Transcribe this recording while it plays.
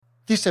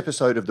This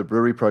episode of the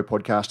Brewery Pro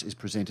podcast is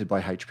presented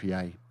by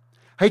HPA.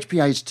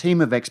 HPA's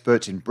team of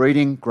experts in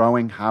breeding,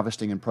 growing,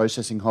 harvesting and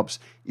processing hops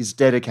is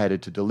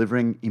dedicated to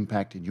delivering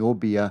impact in your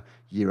beer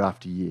year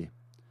after year.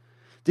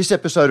 This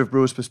episode of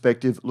Brewers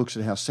Perspective looks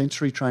at how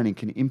sensory training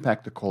can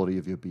impact the quality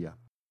of your beer.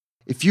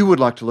 If you would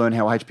like to learn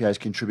how HPA is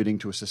contributing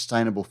to a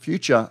sustainable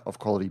future of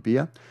quality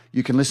beer,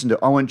 you can listen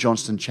to Owen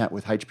Johnston chat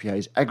with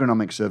HPA's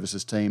agronomic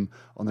services team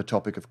on the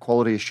topic of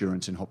quality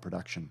assurance in hop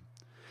production.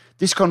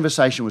 This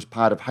conversation was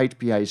part of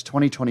HPA's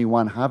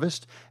 2021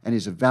 harvest and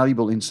is a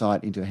valuable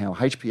insight into how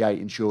HPA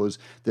ensures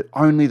that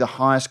only the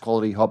highest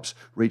quality hops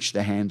reach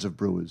the hands of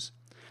brewers.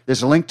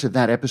 There's a link to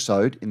that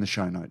episode in the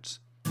show notes.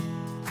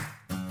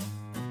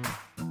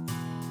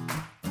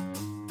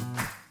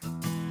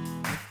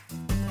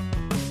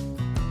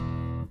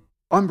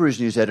 I'm Brews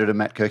News editor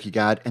Matt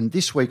Kierkegaard, and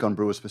this week on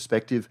Brewers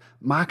Perspective,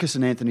 Marcus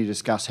and Anthony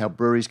discuss how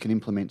breweries can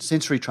implement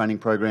sensory training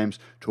programs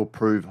to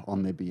improve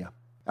on their beer.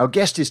 Our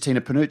guest is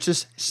Tina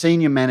Panoutsos,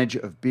 Senior Manager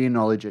of Beer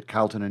Knowledge at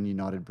Carlton and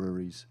United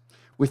Breweries.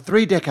 With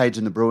 3 decades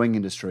in the brewing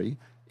industry,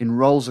 in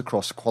roles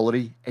across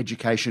quality,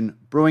 education,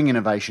 brewing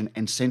innovation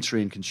and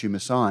sensory and consumer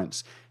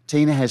science,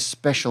 Tina has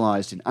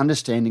specialised in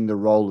understanding the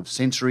role of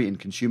sensory and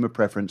consumer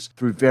preference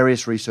through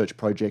various research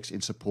projects in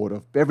support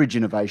of beverage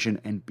innovation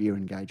and beer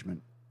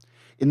engagement.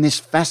 In this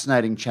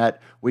fascinating chat,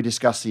 we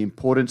discuss the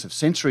importance of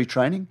sensory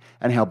training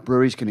and how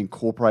breweries can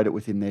incorporate it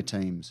within their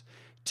teams.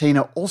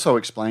 Tina also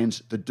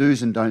explains the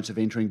do's and don'ts of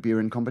entering beer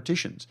in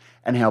competitions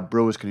and how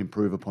brewers can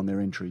improve upon their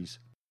entries.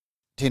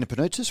 Tina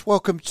Panoutsos,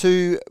 welcome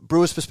to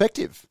Brewers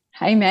Perspective.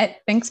 Hey,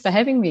 Matt. Thanks for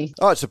having me.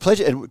 Oh, it's a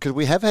pleasure. And because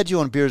we have had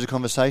you on Beer as a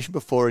Conversation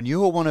before, and you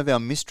were one of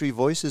our mystery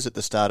voices at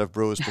the start of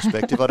Brewers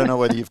Perspective. I don't know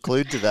whether you've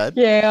clued to that.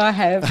 Yeah, I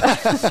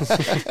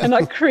have. And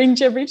I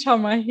cringe every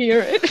time I hear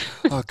it.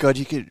 Oh, God,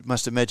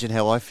 must imagine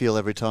how I feel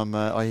every time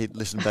I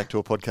listen back to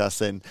a podcast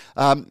then.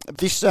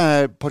 This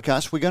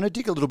podcast, we're going to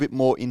dig a little bit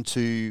more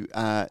into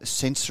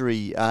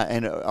sensory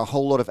and a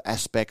whole lot of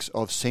aspects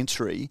of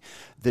sensory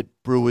that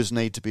brewers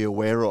need to be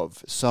aware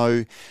of.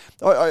 So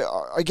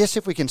I guess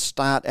if we can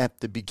start at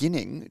the beginning,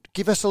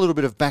 give us a little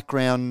bit of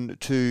background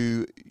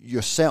to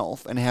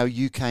yourself and how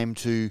you came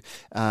to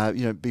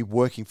be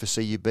working for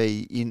CUB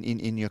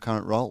in your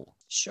current role.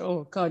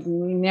 Sure. God,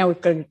 now we've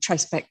got to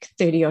trace back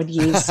 30 odd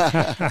years.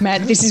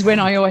 Matt, this is when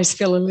I always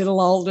feel a little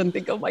old and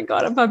think, oh my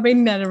God, have I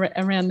been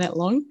around that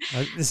long?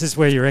 This is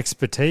where your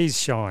expertise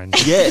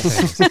shines.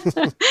 Yes.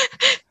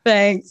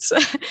 Thanks.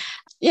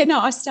 Yeah,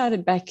 no, I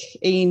started back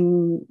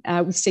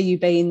with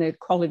CUB in the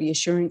quality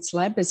assurance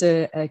lab as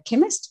a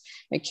chemist,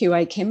 a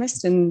QA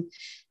chemist, and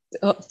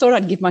thought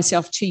I'd give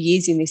myself 2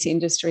 years in this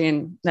industry,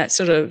 and that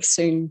sort of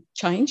soon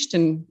changed.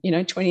 And,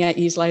 28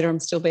 years later, I'm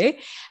still there.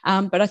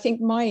 But I think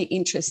my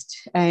interest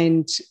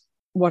and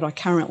what I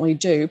currently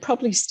do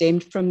probably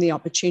stemmed from the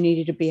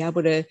opportunity to be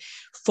able to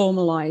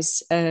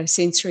formalise a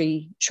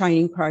sensory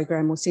training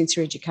program or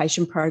sensory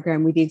education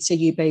program within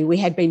CUB. We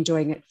had been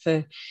doing it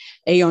for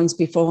eons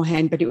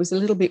beforehand, but it was a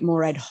little bit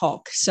more ad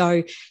hoc.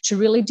 So to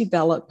really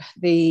develop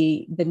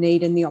the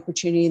need and the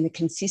opportunity and the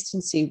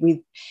consistency with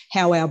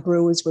how our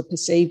brewers were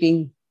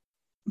perceiving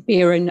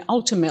beer, and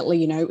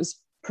ultimately, it was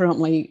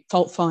predominantly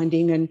fault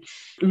finding and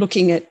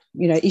looking at,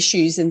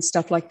 issues and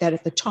stuff like that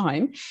at the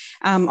time.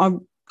 I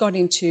got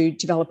into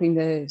developing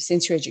the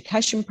sensory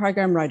education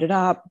program, wrote it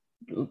up,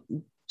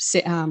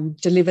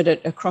 delivered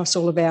it across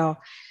all of our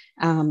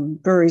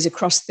breweries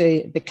across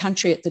the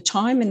country at the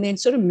time, and then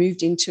sort of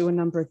moved into a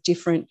number of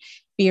different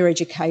beer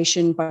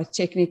education, both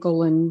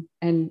technical and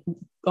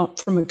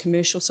from a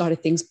commercial side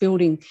of things,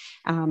 building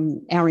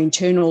our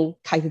internal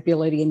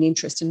capability and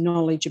interest and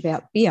knowledge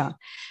about beer.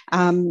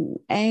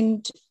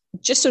 And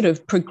just sort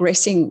of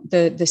progressing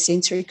the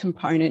sensory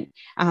component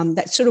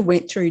that sort of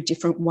went through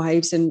different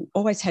waves and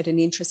always had an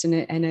interest in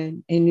it and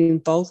an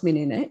involvement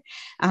in it,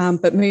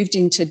 but moved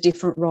into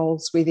different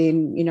roles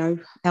within,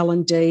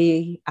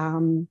 L&D,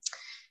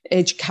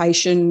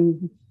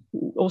 education,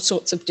 all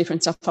sorts of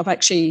different stuff. I've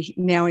actually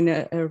now in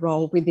a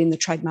role within the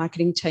trade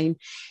marketing team,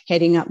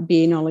 heading up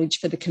beer knowledge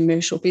for the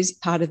commercial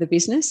part of the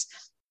business.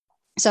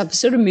 So I've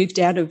sort of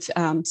moved out of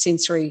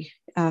sensory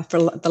for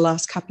the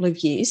last couple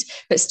of years,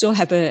 but still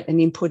have an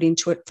input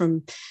into it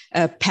from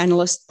a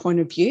panelist point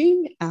of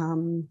view.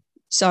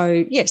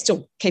 So,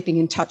 still keeping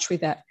in touch with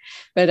that.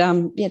 But,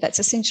 that's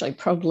essentially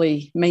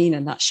probably me in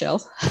a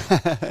nutshell.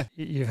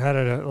 You've had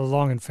a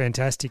long and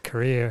fantastic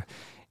career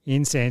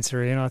in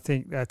sensory, and I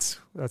think that's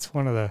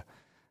one of the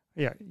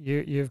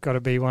you've got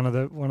to be one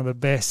of the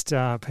best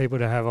people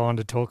to have on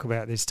to talk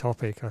about this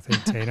topic. I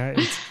think, Tina,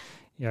 it's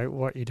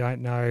what you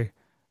don't know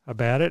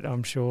about it,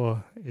 I'm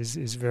sure,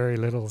 is very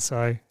little.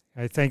 So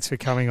thanks for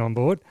coming on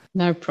board.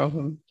 No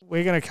problem.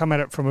 We're going to come at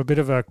it from a bit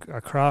of a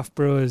craft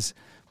brewer's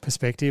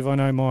perspective. I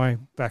know my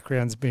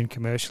background's been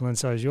commercial and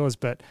so is yours,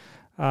 but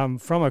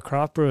from a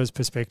craft brewer's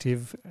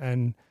perspective,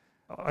 and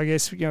I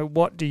guess,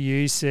 what do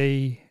you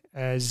see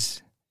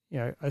as,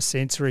 a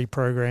sensory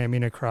program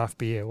in a craft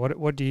beer?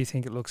 What do you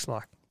think it looks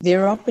like?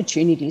 There are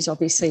opportunities,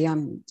 obviously,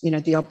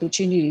 the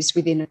opportunities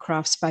within a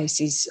craft space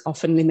is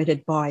often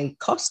limited by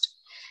cost.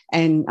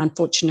 And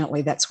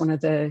unfortunately, that's one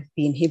of the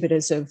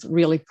inhibitors of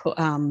really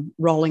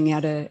rolling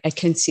out a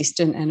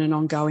consistent and an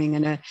ongoing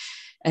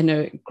and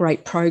a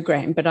great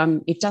program. But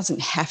it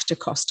doesn't have to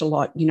cost a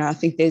lot. I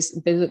think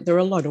there are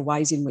a lot of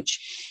ways in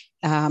which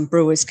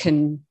brewers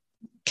can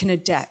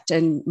adapt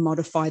and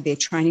modify their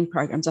training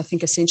programs. I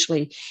think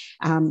essentially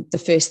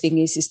the first thing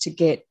is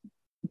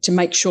to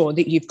make sure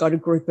that you've got a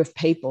group of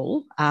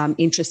people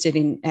interested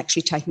in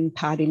actually taking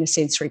part in a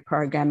sensory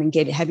program and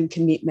having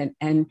commitment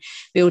and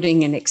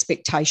building an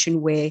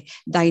expectation where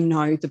they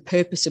know the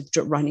purpose of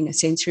running a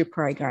sensory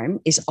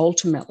program is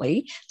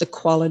ultimately the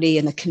quality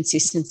and the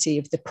consistency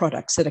of the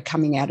products that are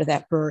coming out of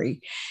that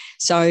brewery.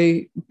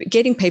 So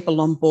getting people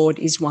on board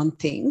is one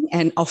thing,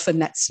 and often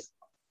that's,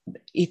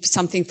 if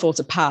something falls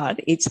apart,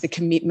 it's the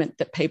commitment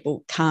that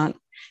people can't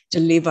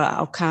deliver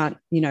or can't,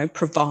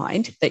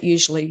 provide, that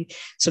usually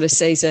sort of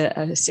sees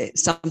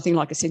something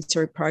like a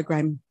sensory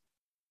program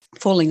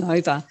falling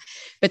over.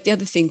 But the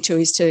other thing too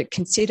is to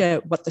consider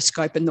what the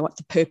scope and what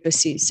the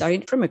purpose is. So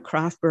from a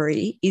craft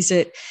brewery, is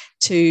it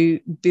to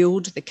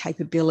build the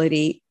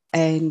capability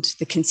and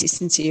the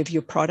consistency of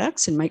your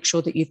products and make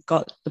sure that you've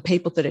got the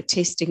people that are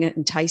testing it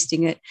and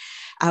tasting it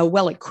are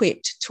well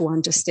equipped to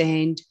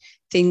understand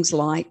things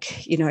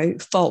like,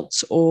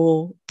 faults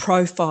or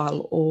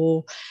profile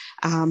or,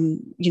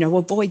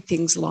 avoid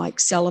things like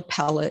cellar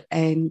palate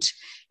and,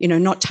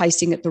 not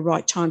tasting at the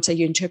right time. So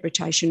your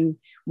interpretation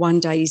one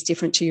day is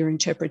different to your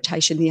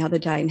interpretation the other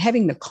day, and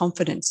having the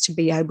confidence to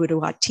be able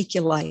to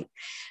articulate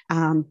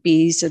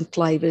beers and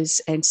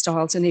flavours and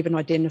styles and even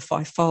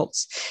identify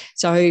faults.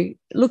 So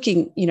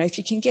looking, if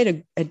you can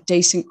get a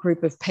decent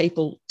group of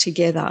people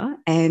together,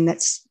 and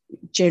that's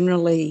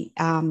generally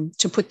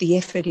to put the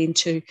effort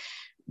into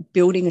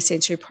building a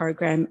sensory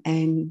program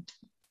and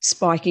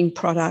spiking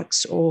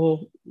products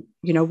or,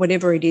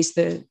 whatever it is,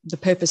 the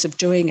purpose of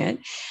doing it,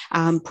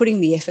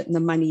 putting the effort and the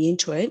money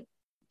into it,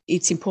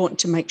 it's important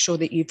to make sure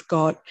that you've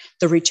got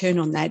the return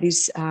on that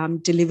is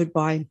delivered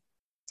by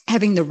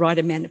having the right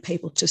amount of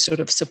people to sort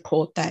of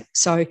support that.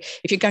 So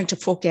if you're going to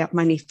fork out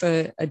money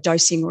for a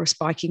dosing or a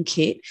spiking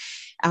kit,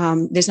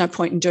 there's no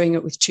point in doing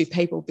it with two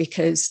people,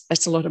 because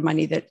that's a lot of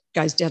money that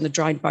goes down the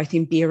drain, both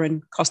in beer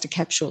and cost of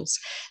capsules.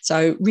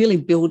 So really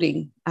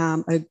building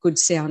a good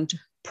sound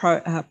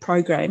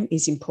program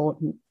is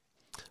important.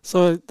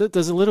 So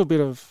there's a little bit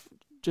of,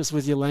 just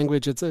with your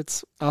language,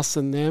 it's us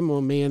and them,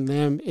 or me and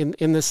them,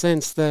 in the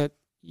sense that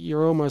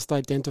you're almost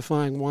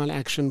identifying one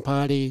action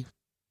party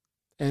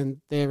and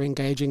they're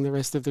engaging the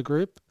rest of the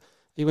group.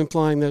 Are you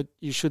implying that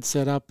you should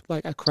set up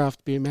like a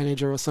craft beer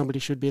manager, or somebody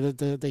should be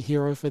the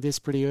hero for this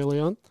pretty early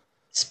on?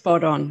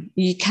 Spot on.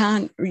 You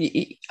can't,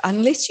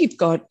 unless you've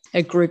got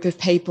a group of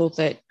people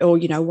that, or,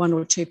 one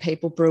or two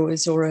people,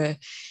 brewers, or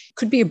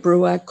could be a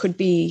brewer, could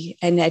be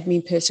an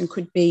admin person,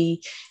 could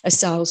be a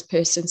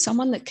salesperson,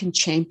 someone that can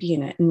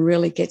champion it and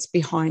really gets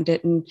behind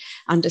it and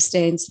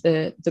understands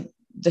the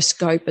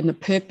scope and the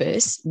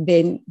purpose,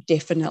 then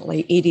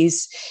definitely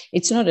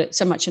it's not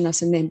so much an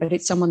us and them, but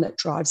it's someone that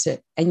drives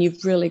it. And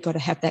you've really got to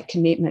have that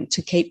commitment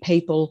to keep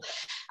people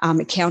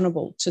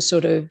accountable to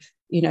sort of,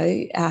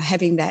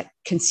 having that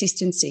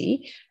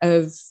consistency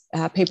of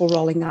people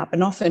rolling up.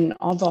 And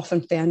I've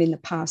often found in the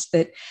past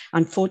that,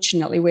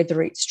 unfortunately,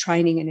 whether it's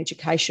training and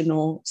education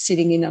or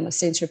sitting in on a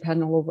sensory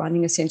panel or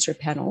running a sensory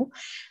panel,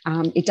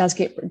 it does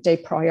get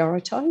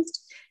deprioritised.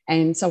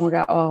 And someone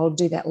will go, I'll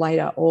do that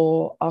later,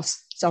 or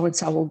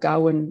so-and-so will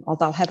go and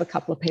they'll have a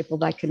couple of people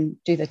they can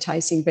do the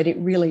tasting. But it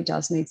really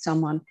does need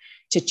someone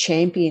to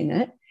champion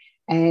it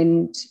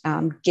and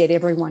get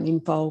everyone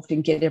involved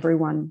and get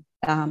everyone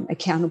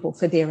accountable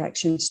for their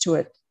actions to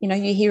it. You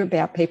hear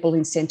about people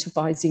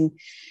incentivising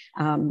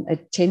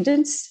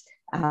attendance.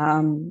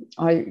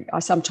 I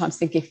sometimes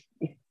think if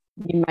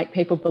you make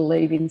people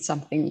believe in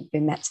something,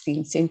 then that's the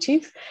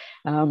incentive.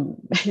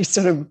 It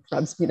sort of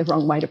rubs me the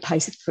wrong way to pay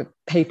for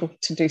people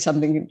to do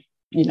something,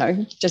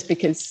 just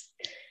because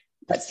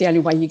that's the only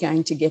way you're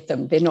going to get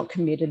them. They're not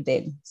committed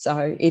then.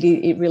 So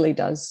it really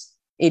does.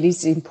 It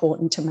is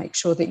important to make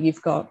sure that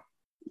you've got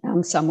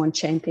someone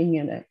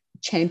championing it.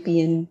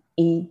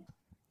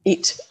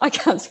 I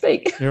can't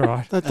speak. You're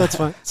right. That's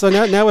fine. So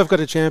now we've got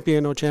a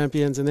champion or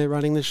champions and they're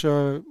running the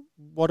show.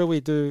 What do we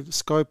do?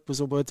 Scope was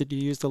a word that you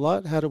used a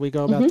lot. How do we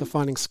go about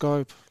defining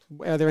scope?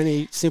 Are there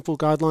any simple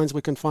guidelines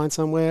we can find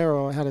somewhere,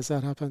 or how does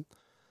that happen?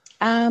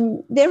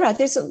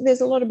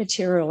 There's a lot of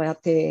material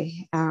out there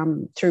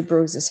through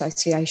Brewers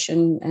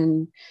Association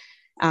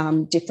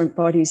and different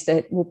bodies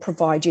that will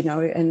provide,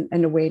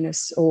 an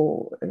awareness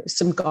or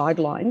some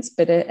guidelines.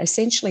 But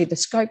essentially the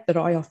scope that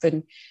I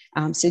often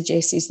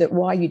suggest is that,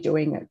 why are you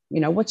doing it?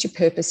 What's your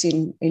purpose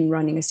in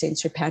running a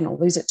sensory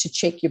panel? Is it to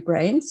check your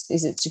brands?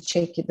 Is it to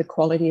check the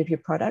quality of your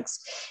products?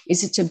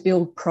 Is it to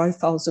build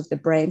profiles of the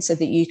brand so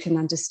that you can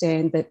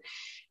understand that,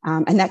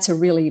 and that's a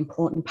really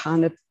important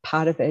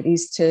part of it,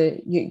 is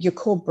to your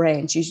core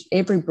brands.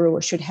 Every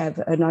brewer should have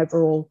an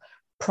overall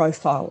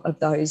profile of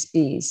those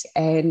beers,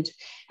 and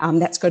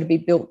that's got to be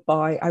built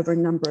by over a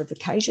number of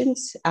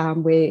occasions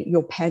where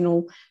your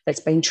panel that's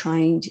been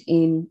trained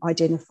in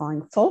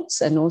identifying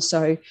faults and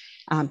also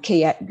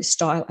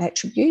style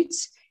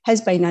attributes, has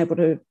been able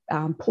to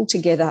pull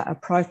together a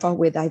profile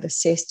where they've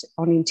assessed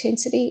on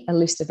intensity a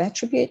list of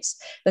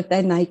attributes that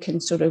then they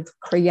can sort of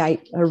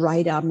create a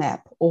radar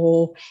map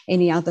or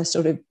any other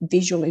sort of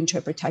visual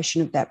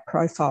interpretation of that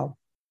profile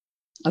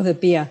of a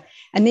beer.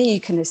 And then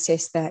you can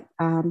assess that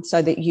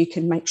so that you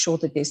can make sure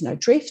that there's no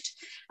drift,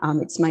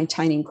 it's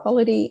maintaining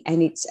quality,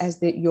 and it's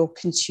as that your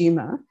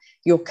consumer,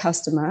 your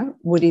customer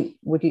would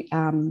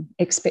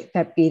expect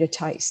that beer to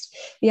taste.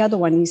 The other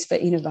one is for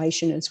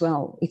innovation as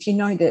well. If you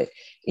know that,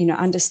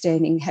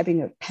 understanding,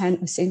 having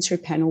a sensory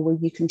panel where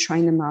you can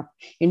train them up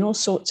in all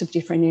sorts of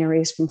different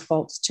areas from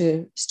faults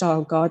to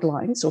style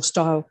guidelines or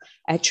style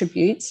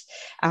attributes,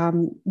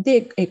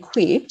 they're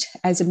equipped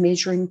as a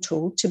measuring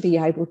tool to be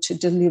able to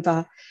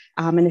deliver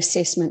an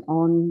assessment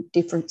on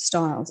different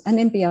styles and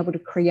then be able to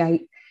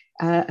create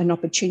an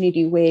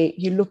opportunity where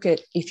you look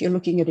at, if you're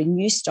looking at a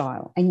new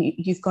style and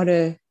you've got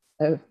a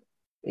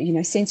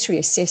sensory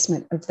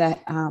assessment of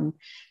that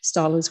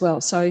style as well.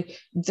 So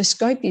the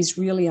scope is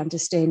really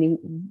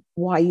understanding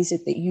why is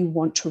it that you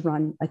want to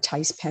run a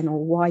taste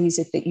panel? Why is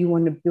it that you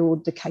want to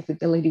build the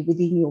capability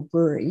within your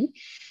brewery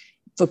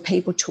for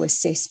people to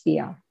assess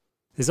beer?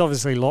 There's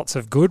obviously lots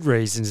of good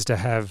reasons to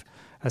have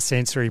a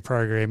sensory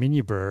program in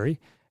your brewery,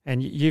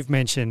 and you've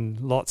mentioned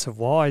lots of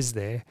whys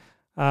there.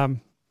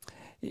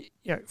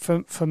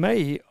 For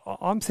me,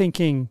 I'm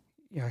thinking,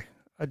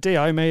 a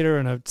DO meter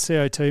and a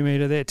CO2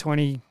 meter, they're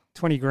 20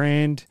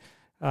 grand.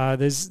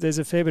 There's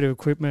a fair bit of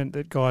equipment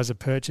that guys are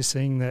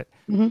purchasing that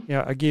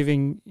are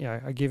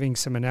giving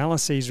some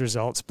analyses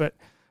results. But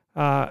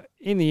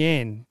in the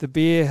end, the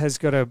beer has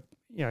got to,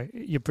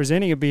 you're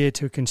presenting a beer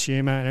to a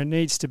consumer and it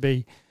needs to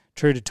be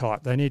true to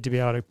type. They need to be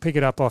able to pick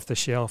it up off the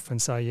shelf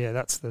and say, yeah,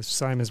 that's the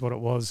same as what it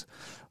was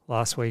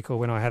last week or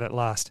when I had it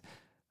last.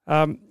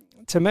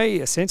 To me,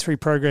 a sensory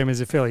program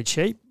is a fairly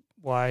cheap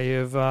way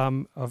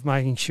of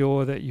making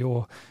sure that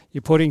you're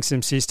putting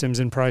some systems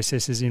and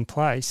processes in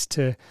place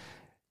to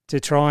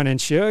try and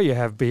ensure you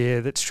have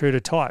beer that's true to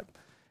type.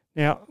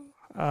 Now,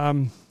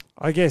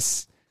 I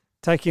guess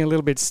taking a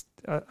little bit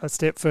a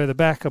step further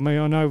back, I mean,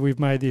 I know we've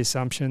made the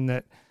assumption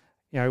that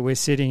we're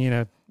sitting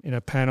in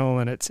a panel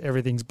and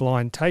everything's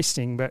blind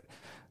tasting, but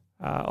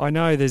I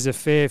know there's a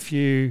fair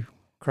few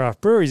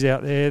craft breweries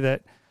out there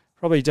that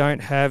probably don't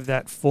have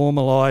that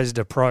formalised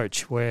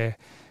approach where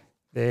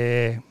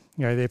they're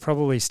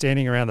probably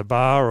standing around the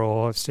bar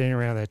or standing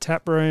around their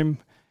tap room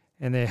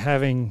and they're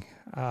having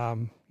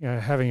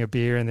a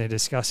beer and they're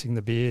discussing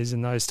the beers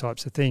and those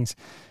types of things.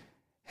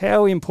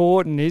 How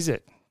important is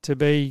it to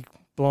be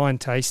blind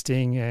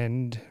tasting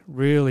and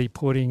really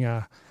putting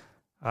a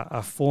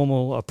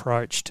formal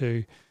approach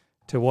to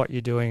what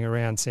you're doing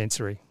around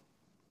sensory?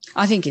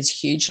 I think it's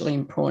hugely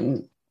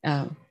important.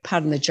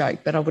 Pardon the joke,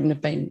 but I wouldn't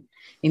have been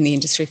in the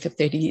industry for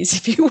 30 years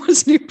if it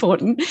wasn't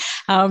important.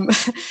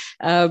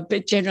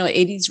 But generally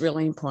it is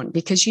really important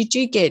because you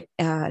do get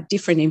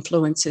different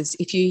influences.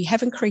 If you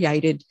haven't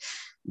created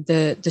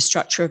the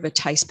structure of a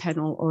taste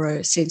panel or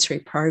a sensory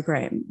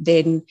program,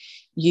 then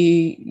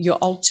you're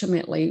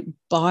ultimately,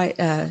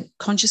 by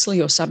consciously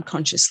or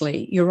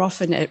subconsciously, you're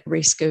often at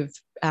risk of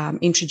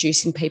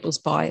introducing people's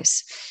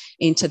bias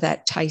into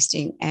that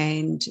tasting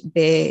and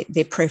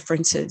their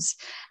preferences.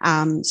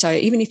 So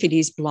even if it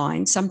is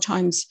blind,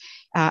 sometimes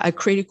a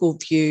critical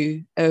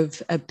view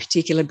of a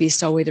particular beer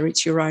style, whether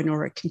it's your own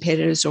or a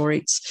competitor's or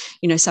it's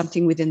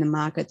something within the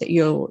market that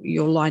you're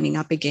lining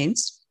up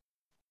against.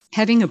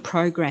 Having a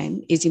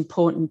program is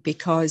important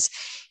because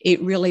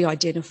it really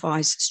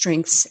identifies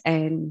strengths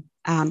and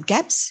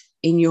gaps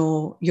in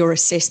your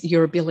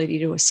ability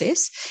to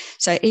assess.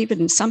 So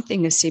even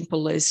something as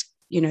simple as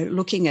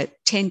looking at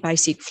 10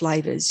 basic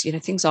flavours,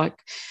 things like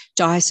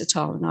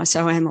diacetyl and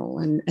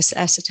isoamyl and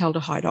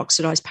acetaldehyde,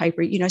 oxidised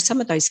paper,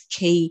 some of those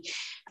key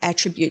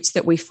attributes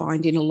that we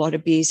find in a lot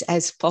of beers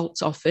as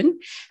faults often,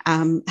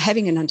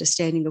 having an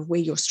understanding of where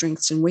your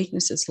strengths and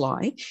weaknesses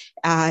lie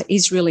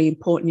is really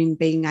important in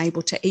being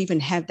able to even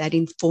have that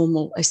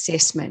informal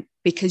assessment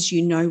because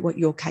you know what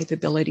your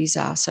capabilities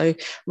are. So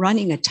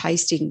running a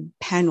tasting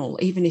panel,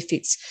 even if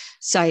it's,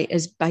 say,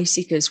 as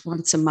basic as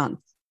once a month,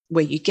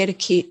 where you get a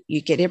kit,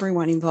 you get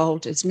everyone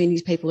involved, as many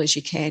people as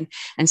you can,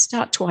 and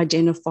start to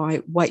identify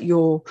what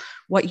you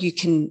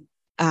can,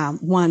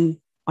 one,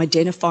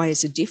 identify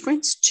as a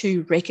difference,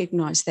 to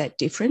recognise that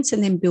difference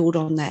and then build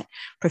on that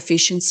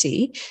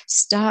proficiency,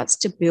 starts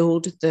to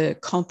build the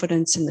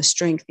confidence and the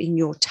strength in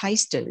your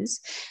tasters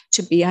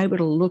to be able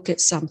to look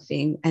at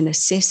something and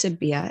assess a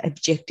beer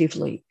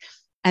objectively.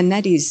 And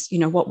that is,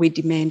 what we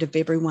demand of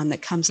everyone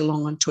that comes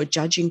along onto a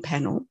judging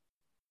panel,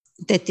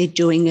 that they're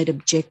doing it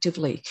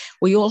objectively.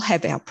 We all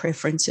have our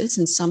preferences,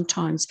 and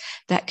sometimes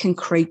that can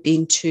creep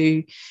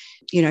into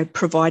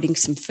providing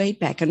some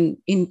feedback. And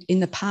in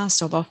the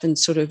past, I've often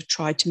sort of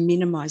tried to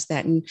minimise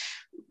that and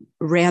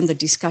round the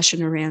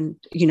discussion around,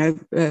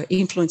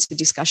 influence the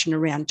discussion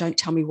around, don't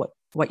tell me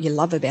what you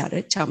love about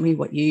it, tell me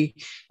what you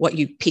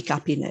pick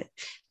up in it,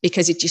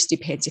 because it just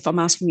depends. If I'm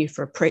asking you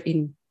for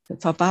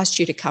if I've asked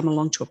you to come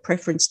along to a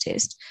preference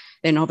test,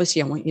 then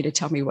obviously I want you to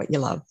tell me what you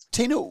love.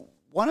 Tina,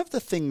 One of the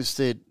things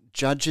that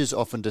judges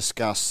often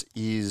discuss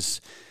is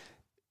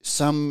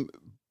some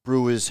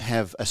brewers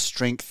have a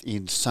strength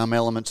in some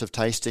elements of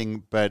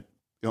tasting, but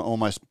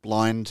almost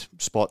blind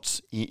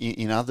spots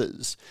in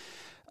others.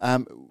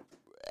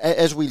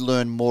 As we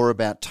learn more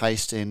about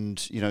taste and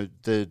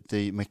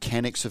the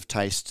mechanics of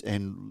taste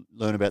and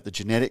learn about the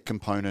genetic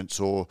components,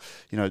 or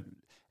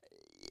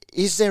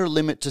is there a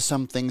limit to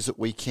some things that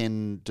we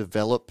can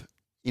develop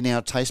in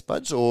our taste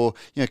buds, or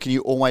can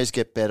you always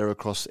get better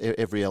across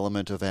every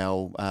element of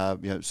our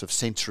sort of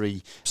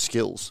sensory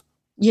skills?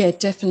 Yeah,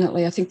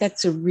 definitely. I think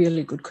that's a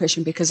really good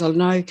question, because I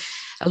know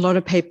a lot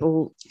of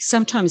people,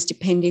 sometimes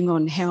depending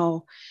on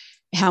how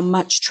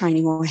much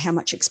training or how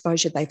much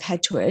exposure they've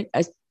had to it,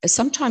 are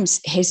sometimes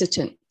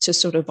hesitant to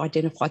sort of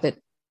identify that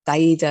they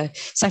either,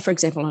 say, for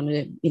example, on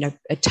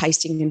a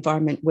tasting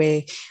environment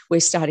where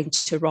we're starting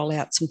to roll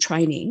out some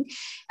training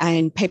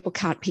and people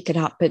can't pick it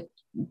up, but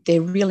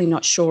they're really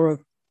not sure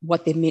of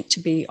what they're meant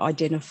to be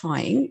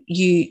identifying.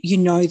 You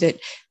know that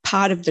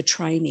part of the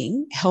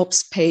training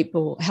helps a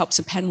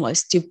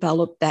panelist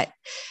develop that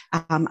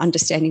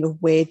understanding of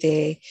where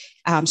their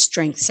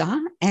strengths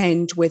are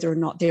and whether or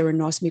not they're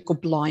anosmic or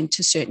blind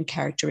to certain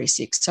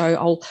characteristics.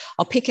 So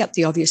I'll pick up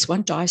the obvious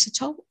one,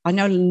 diacetyl. I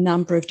know a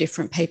number of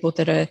different people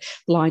that are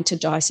blind to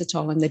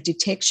diacetyl, and the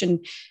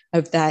detection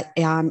of that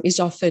is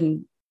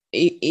often,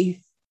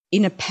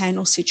 in a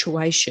panel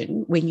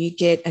situation, when you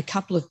get a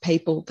couple of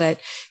people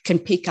that can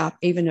pick up,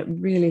 even at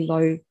really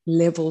low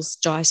levels,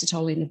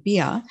 diacetyl in a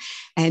beer,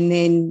 and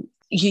then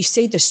you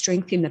see the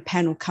strength in the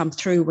panel come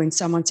through when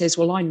someone says,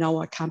 well, I know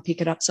I can't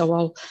pick it up,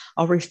 so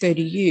I'll refer to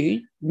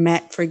you,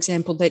 Matt, for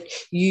example, that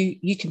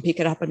you can pick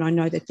it up, and I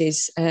know that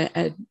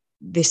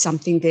there's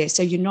something there.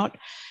 So you're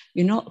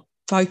not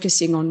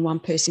focusing on one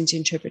person's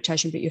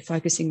interpretation, but you're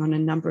focusing on a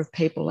number of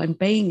people, and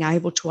being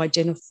able to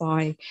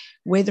identify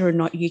whether or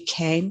not you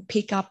can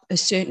pick up a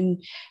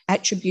certain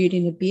attribute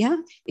in a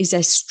beer is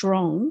as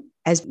strong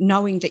as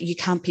knowing that you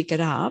can't pick it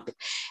up.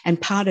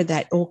 And part of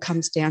that all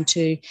comes down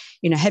to,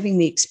 having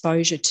the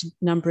exposure to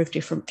a number of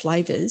different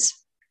flavours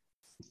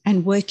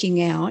and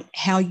working out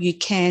how you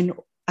can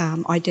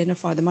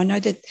identify them. I know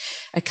that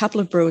a couple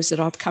of brewers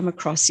that I've come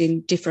across in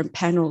different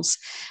panels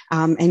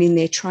and in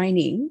their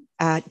training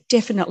are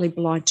definitely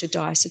blind to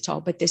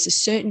diacetyl, but there's a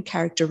certain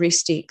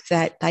characteristic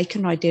that they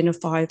can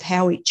identify of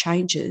how it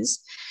changes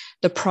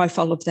the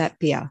profile of that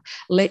beer.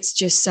 Let's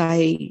just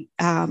say,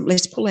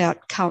 let's pull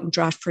out Carlton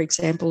Draft, for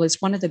example,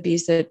 as one of the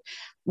beers that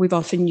we've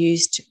often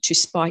used to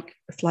spike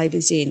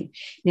flavours in.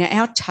 Now,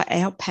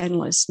 our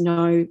panellists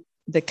know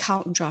the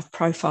Carlton Draft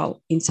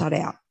profile inside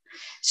out.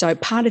 So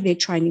part of their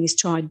training is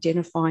to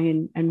identify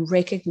and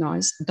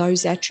recognise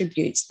those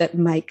attributes that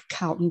make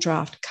Carlton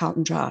Draft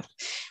Carlton Draft.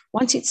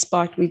 Once it's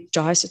spiked with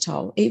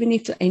diacetyl, even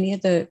if any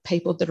of the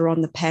people that are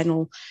on the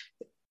panel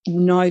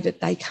know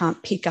that they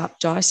can't pick up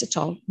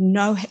diacetyl,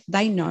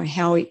 they know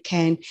how it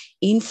can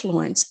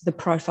influence the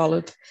profile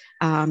of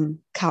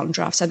Carlton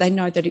Draft. So they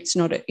know that it's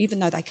not, even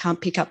though they can't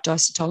pick up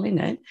diacetyl in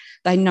it,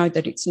 they know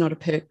that it's not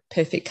a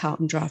perfect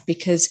Carlton Draft,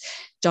 because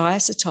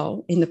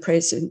diacetyl in the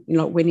present,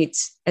 when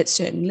it's at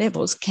certain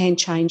levels, can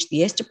change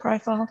the ester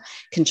profile,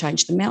 can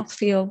change the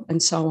mouthfeel,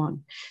 and so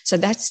on. So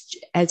that's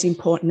as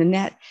important.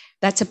 And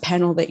that's a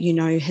panel that,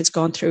 has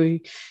gone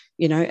through,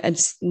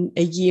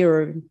 a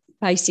year of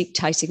basic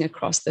tasting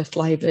across the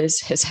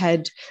flavours, has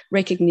had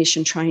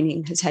recognition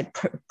training, has had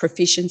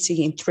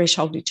proficiency in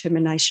threshold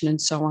determination, and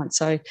so on.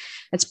 So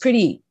it's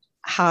pretty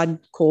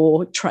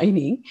hardcore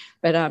training,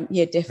 but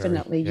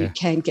definitely you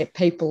can get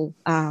people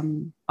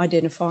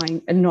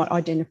identifying and not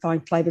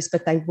identifying flavours,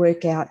 but they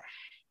work out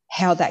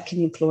how that can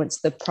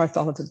influence the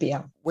profile of a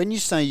beer. When you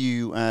say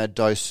you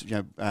dose,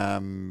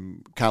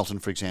 Carlton,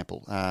 for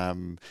example,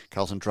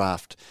 Carlton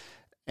Draft,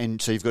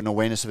 and so you've got an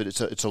awareness of it,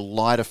 it's a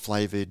lighter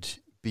flavoured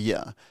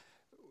beer.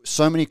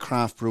 So many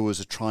craft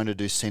brewers are trying to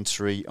do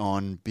sensory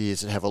on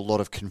beers that have a lot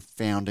of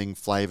confounding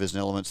flavours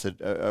and elements that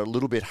are a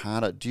little bit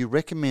harder. Do you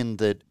recommend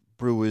that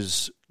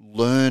brewers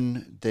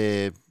learn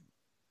their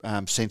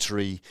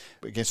sensory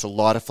against a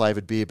lighter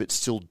flavoured beer but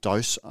still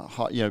dose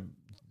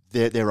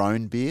their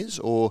own beers?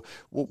 Or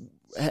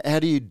how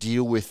do you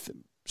deal with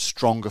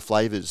stronger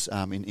flavours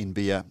in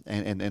beer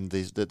and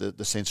the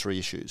sensory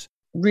issues?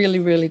 Really,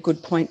 really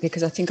good point,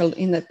 because I think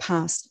in the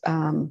past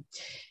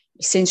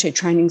sensory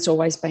training's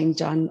always been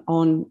done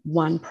on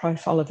one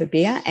profile of a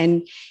beer.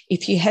 And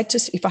if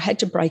I had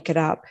to break it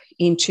up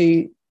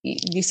into,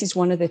 this is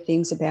one of the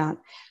things about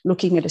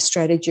looking at a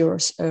strategy or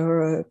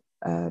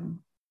a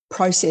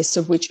process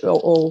of which,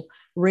 or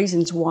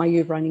reasons why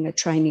you're running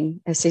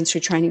a sensory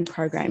training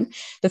program.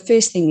 The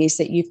first thing is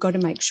that you've got to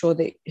make sure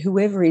that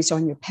whoever is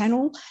on your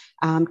panel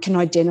can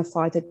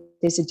identify that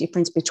there's a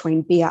difference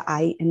between beer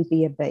A and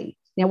beer B.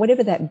 Now,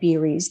 whatever that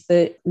beer is,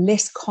 the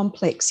less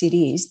complex it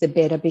is, the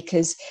better,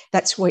 because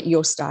that's what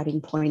your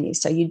starting point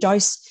is. So you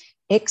dose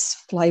X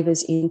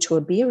flavours into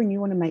a beer, and you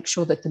want to make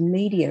sure that the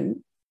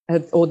medium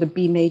or the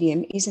beer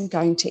medium isn't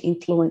going to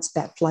influence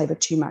that flavour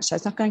too much. So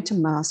it's not going to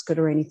mask it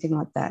or anything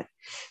like that.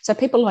 So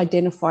people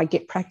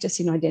get practice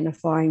in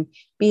identifying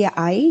beer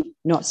A,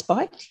 not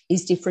spiked,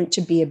 is different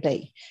to beer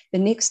B. The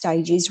next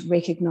stage is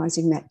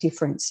recognising that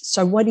difference.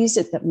 So what is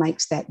it that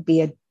makes that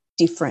beer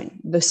different,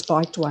 the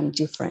spiked one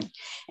different?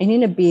 And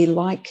in a beer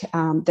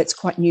that's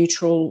quite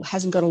neutral,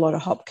 hasn't got a lot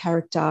of hop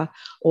character,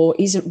 or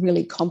isn't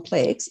really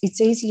complex, it's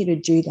easier to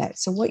do that.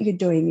 So what you're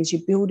doing is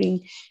you're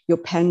building your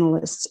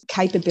panelists'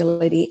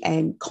 capability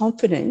and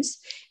confidence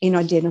in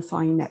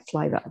identifying that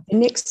flavour. The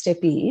next step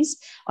is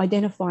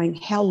identifying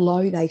how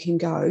low they can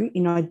go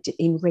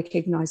in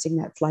recognising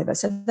that flavour.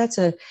 So that's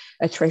a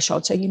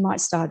threshold. So you might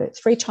start at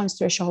 3 times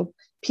threshold,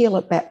 peel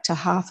it back to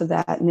half of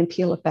that, and then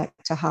peel it back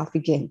to half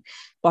again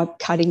by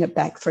cutting it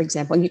back, for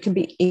example. And it can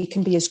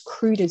be as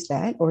crude as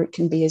that, or it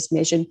can be as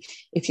measured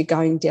if you're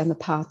going down the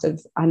path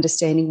of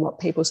understanding what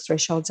people's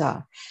thresholds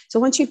are. So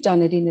once you've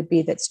done it in a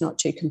beer that's not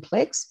too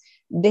complex,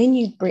 then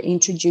you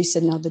introduce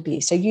another beer.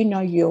 So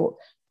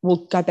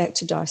we'll go back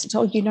to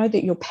diacetyl. You know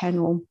that your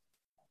panel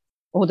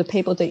or the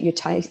people that you're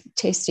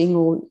testing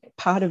or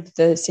part of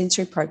the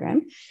sensory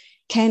program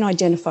can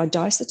identify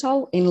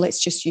diacetyl in,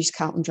 let's just use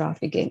Carlton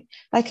Draft again.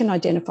 They can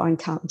identify in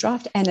Carlton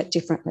Draft and at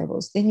different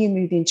levels. Then you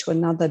move into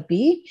another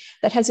beer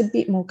that has a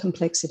bit more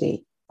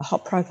complexity. The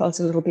hop profile is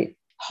a little bit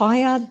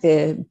higher,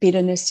 the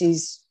bitterness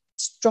is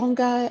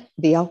stronger,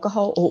 the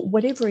alcohol, or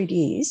whatever it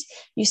is.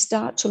 You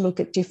start to look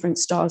at different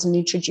styles and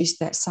introduce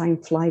that same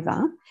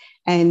flavour,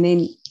 and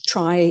then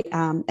try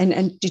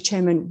and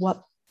determine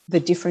what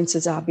the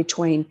differences are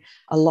between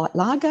a light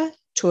lager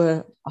to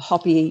a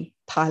hoppy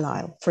pale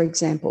ale, for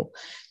example.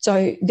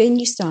 So then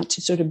you start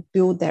to sort of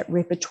build that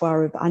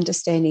repertoire of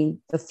understanding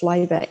the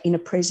flavour in a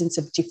presence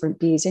of different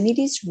beers. And it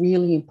is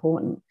really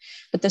important.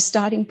 But the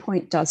starting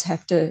point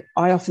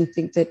I often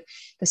think that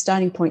the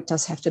starting point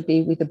does have to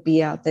be with a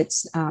beer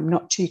that's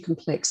not too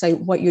complex. So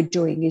what you're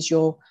doing is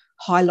you're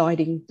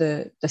highlighting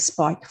the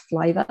spike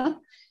flavour,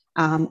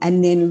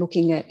 and then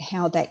looking at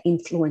how that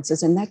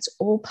influences. And that's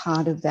all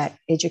part of that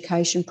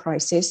education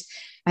process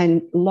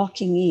and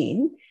locking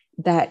in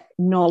that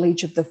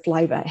knowledge of the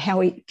flavour,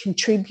 how it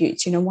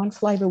contributes. One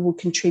flavour will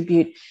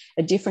contribute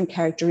a different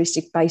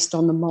characteristic based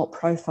on the malt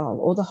profile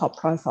or the hop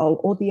profile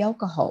or the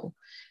alcohol.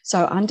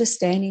 So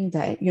understanding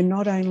that you're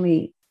not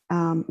only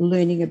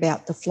learning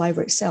about the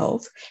flavour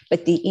itself,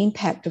 but the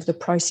impact of the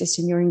process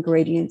and your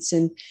ingredients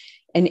and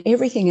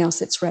everything else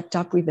that's wrapped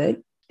up with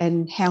it,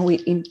 and how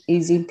it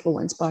is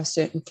influenced by a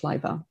certain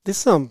flavour. This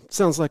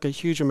sounds like a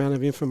huge amount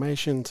of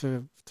information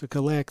to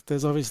collect.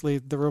 There's obviously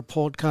the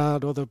report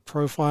card or the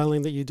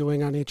profiling that you're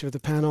doing on each of the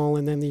panel,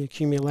 and then the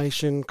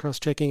accumulation,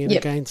 cross-checking it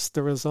against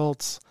the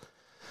results.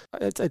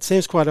 It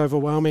seems quite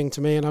overwhelming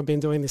to me, and I've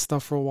been doing this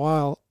stuff for a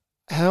while.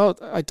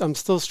 I'm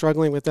still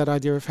struggling with that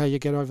idea of how you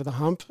get over the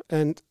hump,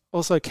 and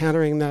also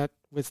countering that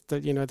with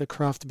the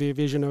craft beer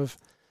vision of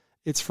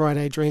it's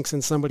Friday drinks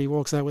and somebody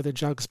walks out with a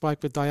jug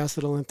spiked with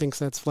diacetyl and thinks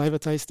that's flavor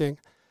tasting.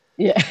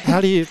 Yeah.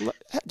 How do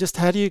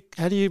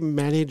you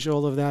manage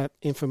all of that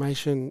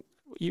information?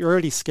 You're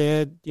already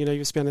scared.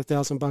 You spend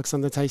 $1,000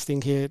 on the tasting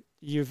kit.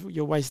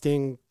 You're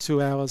wasting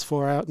 2 hours,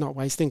 4 hours, not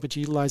wasting, but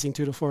utilizing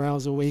 2 to 4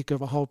 hours a week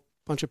of a whole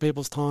bunch of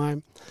people's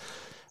time.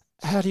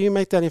 How do you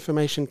make that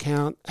information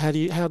count? How do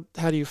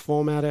you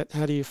format it?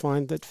 How do you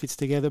find that fits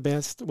together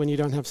best when you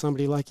don't have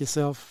somebody like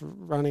yourself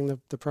running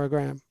the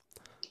program?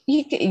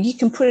 You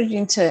can put it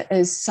into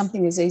as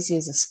something as easy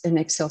as an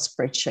Excel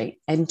spreadsheet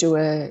and do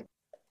an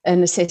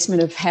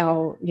assessment of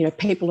how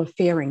people are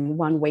faring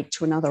 1 week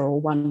to another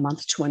or 1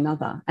 month to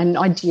another. And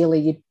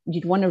ideally,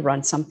 you'd want to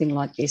run something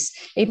like this,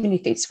 even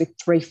if it's with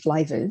 3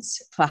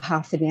 flavours for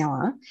half an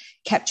hour.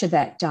 Capture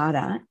that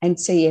data and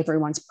see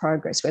everyone's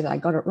progress, whether they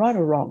got it right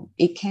or wrong.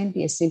 It can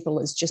be as simple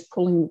as just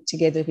pulling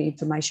together the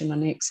information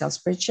on an Excel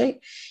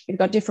spreadsheet. You've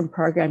got different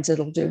programs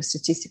that'll do a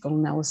statistical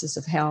analysis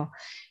of how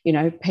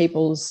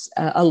people's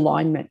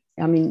alignment.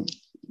 I mean,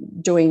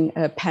 doing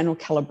a panel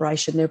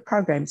calibration, there are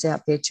programs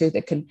out there too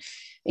that can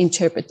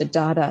interpret the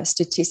data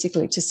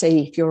statistically to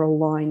see if you're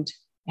aligned,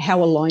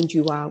 how aligned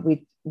you are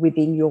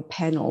within your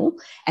panel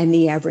and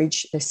the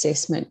average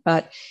assessment.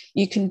 But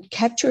you can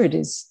capture it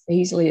as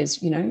easily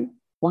as,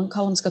 one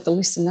column's got the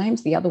list of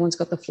names, the other one's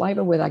got the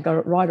flavour, whether they got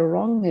it right or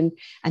wrong,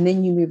 and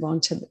then you move on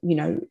to,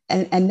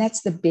 and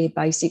that's the bare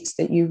basics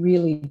that you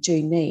really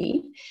do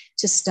need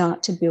to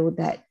start to build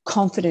that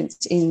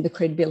confidence in the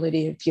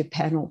credibility of your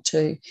panel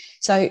too.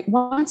 So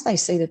once they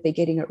see that they're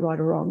getting it right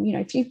or wrong,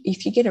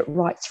 if you get it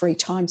right 3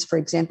 times, for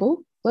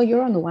example, well,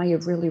 you're on the way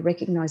of really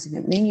recognising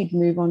it. And then you'd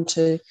move on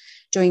to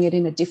doing it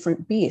in a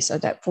different beer. So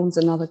that forms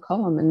another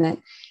column, and that,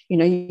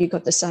 you've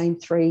got the same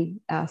 3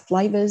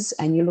 flavours,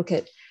 and you look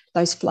at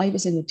those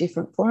flavours in a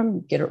different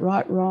form, get it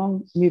right,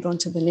 wrong, move on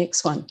to the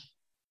next one.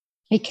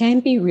 It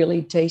can be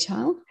really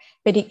detailed,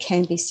 but it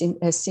can be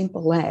as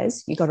simple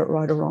as you got it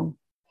right or wrong.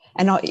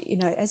 And,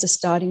 as a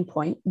starting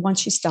point,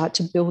 once you start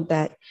to build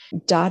that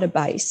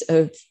database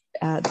of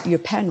your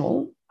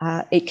panel,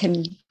 it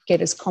can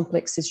get as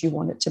complex as you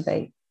want it to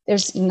be.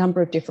 there's a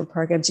number of different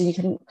programs, and you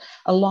can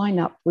align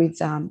up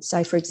with,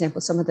 say, for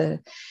example, some of the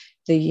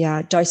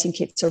dosing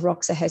kits. So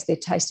Roxa has their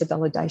taster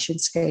validation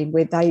scheme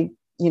where they,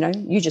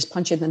 you just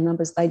punch in the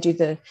numbers, they do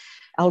the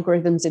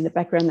algorithms in the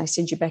background, they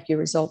send you back your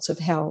results of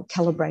how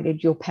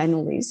calibrated your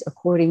panel is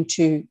according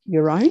to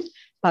your own,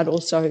 but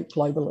also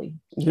globally,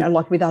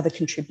 like with other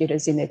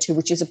contributors in there too,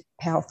 which is a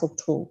powerful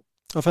tool.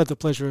 I've had the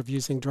pleasure of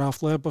using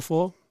Draft Lab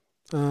before.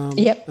 And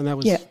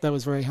that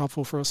was very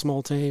helpful for a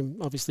small team.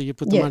 Obviously, you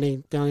put the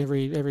money down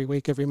every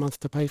week, every month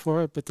to pay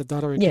for it, but the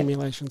data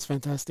accumulation is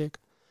fantastic.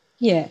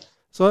 Yeah.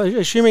 So,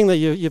 assuming that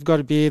you've got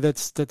a beer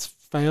that's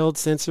failed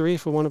sensory,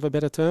 for want of a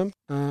better term,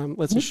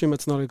 let's assume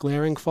it's not a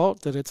glaring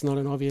fault, that it's not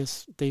an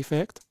obvious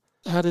defect.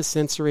 How does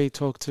sensory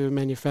talk to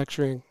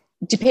manufacturing?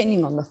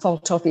 Depending on the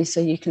fault,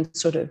 obviously, you can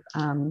sort of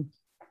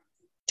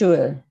do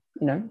a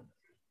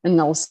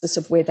analysis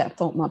of where that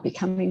fault might be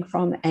coming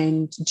from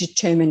and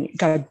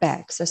go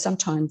back. So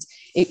sometimes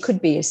it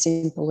could be as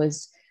simple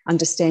as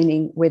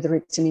understanding whether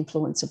it's an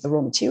influence of the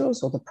raw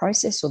materials or the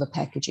process or the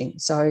packaging.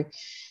 So,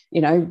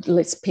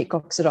 let's pick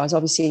oxidise.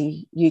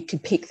 Obviously, you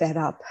could pick that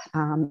up,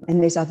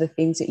 and there's other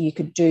things that you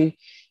could do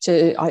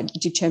to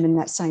determine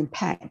that same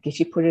pack. If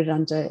you put it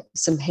under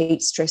some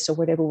heat stress or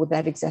whatever, will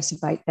that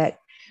exacerbate that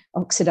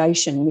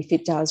oxidation? If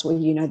it does, well,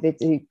 that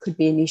there could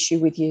be an issue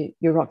with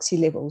your oxy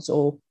levels,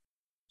 or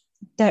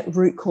that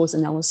root cause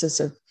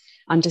analysis of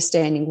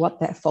understanding what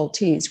that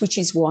fault is, which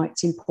is why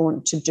it's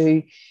important to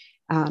do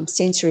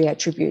sensory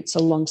attributes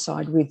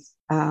alongside with,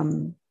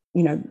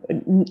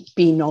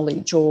 beer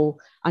knowledge or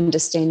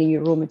understanding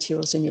your raw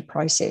materials and your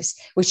process,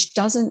 which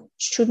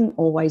shouldn't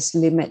always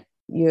limit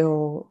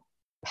your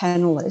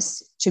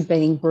panelists to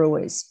being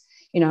brewers.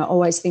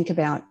 Always think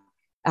about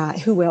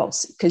who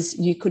else, because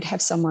you could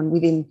have someone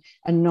within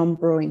a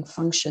non-brewing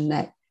function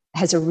that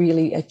has a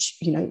really,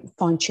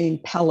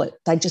 fine-tuned palate.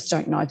 They just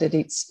don't know that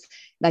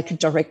they could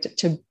direct it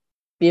to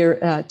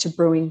beer, to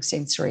brewing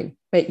sensory.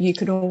 But you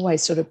could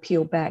always sort of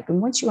peel back.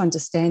 And once you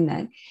understand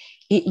that,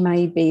 it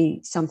may be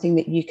something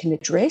that you can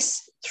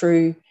address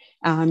through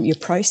your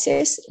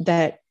process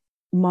that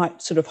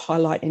might sort of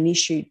highlight an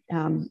issue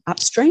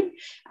upstream.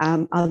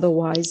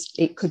 Otherwise,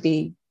 it could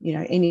be,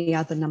 any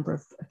other number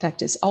of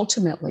factors.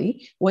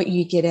 Ultimately, what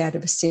you get out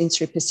of a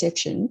sensory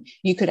perception,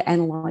 you could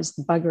analyse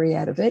the buggery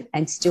out of it,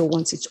 and still,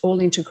 once it's all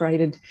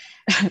integrated,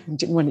 I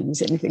didn't want to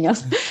use anything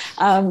else,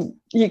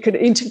 you could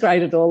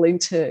integrate it all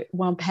into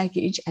one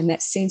package, and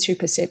that sensory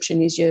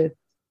perception is your,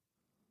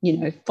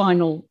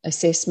 final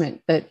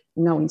assessment that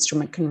no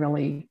instrument can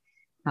really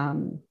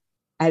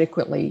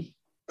adequately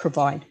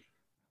provide.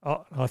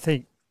 I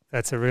think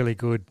that's a really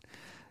good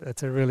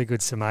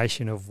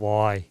summation of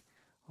why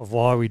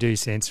we do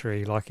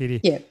sensory. Like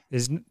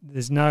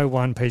there's no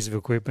one piece of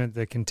equipment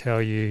that can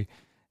tell you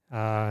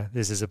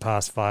this is a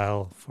pass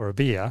fail for a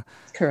beer.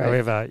 Correct.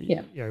 However,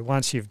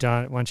 once you've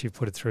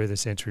put it through the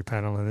sensory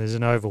panel and there's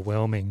an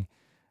overwhelming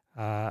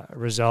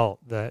result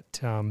that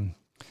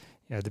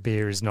the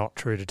beer is not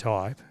true to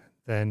type,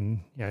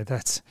 then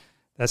that's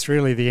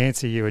really the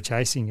answer you were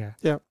chasing at.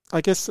 Yeah,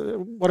 I guess.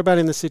 What about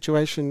in the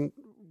situation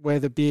where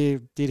the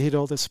beer did hit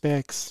all the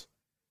specs,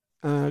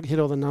 hit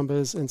all the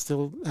numbers, and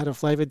still had a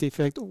flavour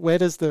defect? Where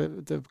does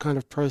the kind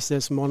of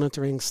process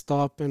monitoring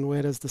stop, and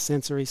where does the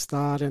sensory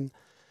start? And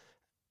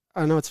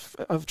I know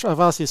I've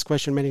asked this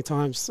question many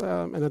times,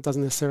 and it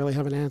doesn't necessarily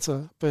have an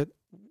answer, but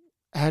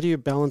how do you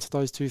balance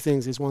those two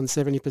things? Is one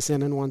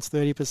 70% and one's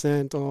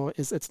 30%, or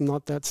it's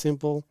not that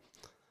simple?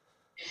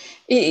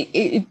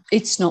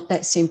 It's not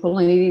that simple,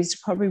 and it is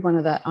probably one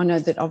of the, I know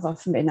that I've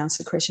often been asked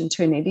the question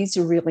too, and it is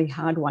a really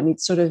hard one.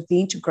 It's sort of the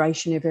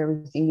integration of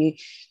everything.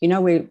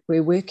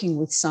 We're working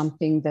with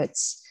something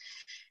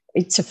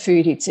it's a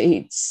food, it's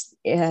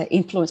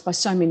influenced by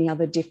so many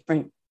other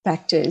different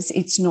factors.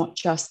 It's not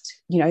just,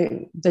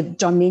 the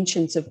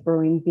dimensions of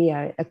brewing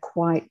beer are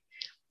quite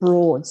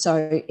broad.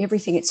 So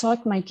everything, it's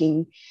like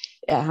making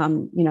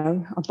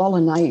a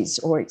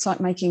bolognese, or it's like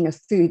making a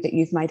food that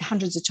you've made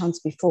hundreds of times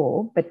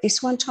before, but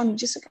this one time you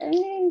just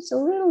it's a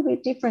little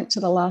bit different to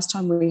the last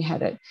time we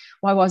had it.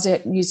 Why was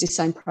it? Use the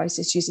same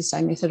process, use the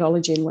same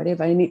methodology and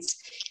whatever. And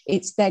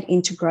it's that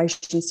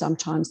integration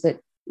sometimes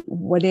that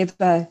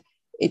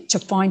to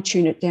fine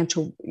tune it down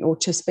to, or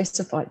to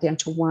specify it down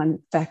to one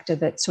factor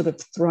that's sort of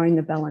thrown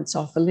the balance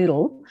off a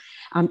little.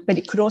 But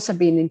it could also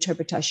be an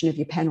interpretation of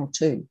your panel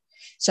too.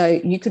 So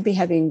you could be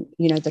having,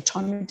 the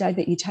time of day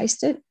that you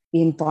taste it,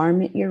 the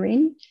environment you're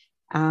in,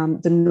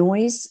 the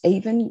noise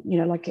even,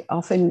 like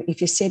often if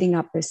you're setting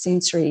up a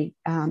sensory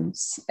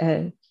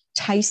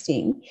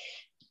tasting,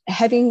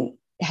 having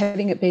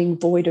it being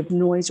void of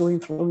noise or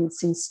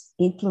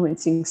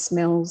influencing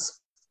smells,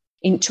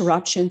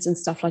 interruptions and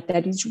stuff like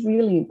that is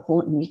really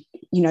important.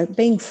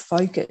 Being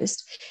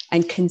focused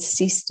and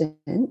consistent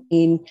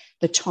in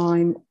the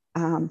time,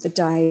 the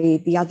day,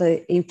 the other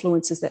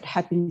influences that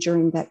happen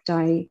during that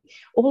day,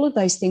 all of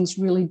those things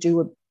really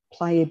do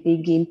play a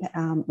big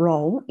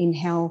role in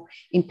how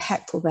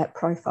impactful that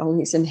profile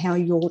is, and how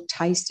your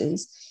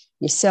tasters,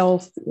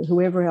 yourself,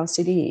 whoever else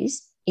it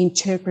is,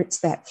 interprets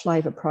that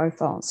flavour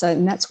profile. So,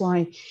 and that's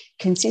why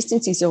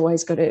consistency's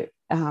always got to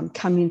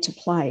come into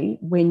play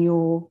when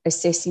you're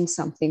assessing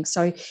something.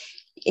 So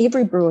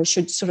every brewer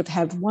should sort of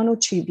have one or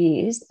two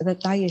beers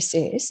that they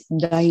assess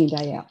day in,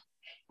 day out.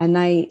 And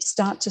they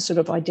start to sort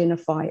of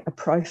identify a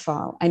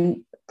profile,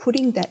 and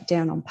putting that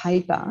down on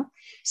paper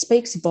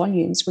speaks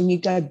volumes when you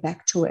go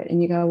back to it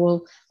and you go,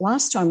 well,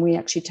 last time we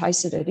actually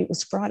tasted it, it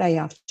was Friday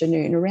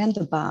afternoon around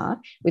the bar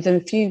with a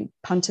few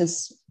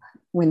punters,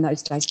 when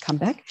those days come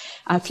back,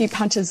 a few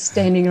punters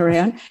standing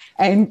around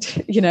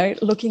and, you know,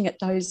 looking at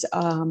those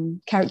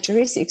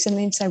characteristics, and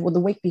then say, well, the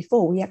week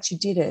before we actually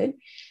did it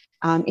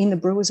in the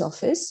brewer's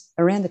office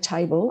around the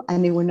table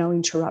and there were no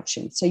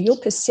interruptions. So your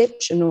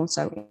perception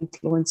also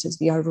influences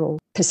the overall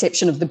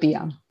perception of the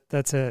beer.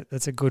 That's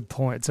a good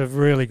point. It's a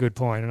really good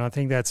point. And I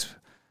think that's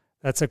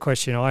a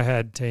question I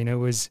had, Tina,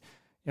 was,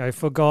 you know,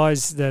 for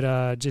guys that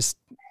are just,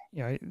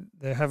 you know,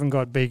 they haven't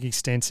got big,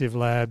 extensive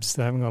labs,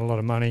 they haven't got a lot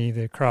of money,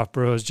 they're craft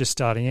brewers just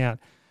starting out,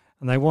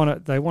 and they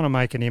want to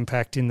make an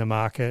impact in the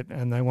market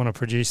and they want to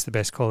produce the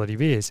best quality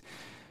beers.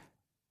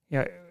 You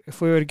know,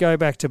 if we were to go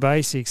back to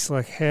basics,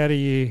 like how do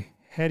you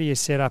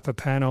set up a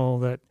panel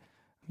that,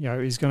 you know,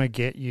 is going to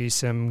get you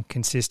some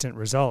consistent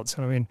results?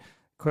 And I mean,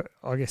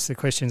 I guess the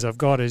questions I've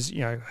got is,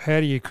 you know, how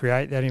do you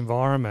create that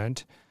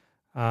environment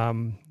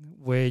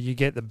where you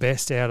get the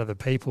best out of the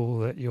people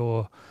that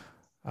you're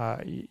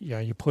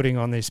putting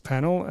on this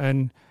panel,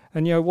 and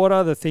you know, what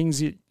other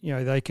things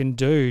they can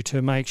do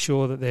to make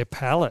sure that their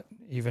palate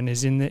even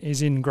is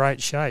in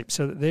great shape,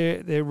 so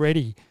that they're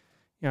ready.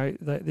 You know,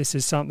 this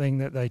is something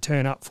that they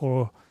turn up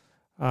for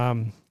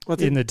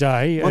in the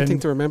day. One thing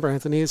to remember,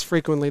 Anthony, is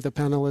frequently the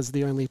panel is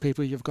the only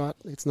people you've got.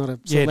 It's not a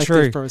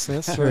selective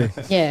process. True.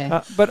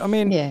 Yeah. But I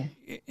mean,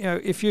 you know,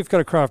 if you've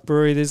got a craft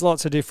brewery, there's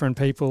lots of different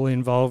people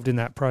involved in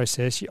that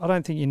process. I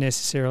don't think you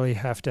necessarily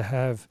have to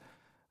have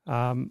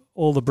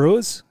all the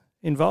brewers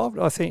involved.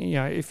 I think, you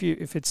know, if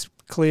it's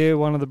clear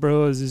one of the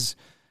brewers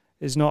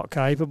is not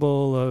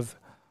capable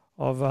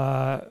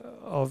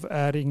of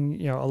adding,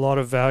 you know, a lot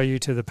of value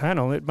to the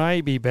panel, it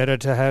may be better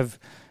to have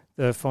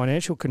the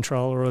financial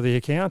controller or the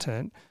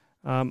accountant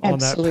on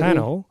that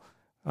panel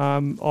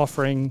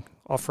offering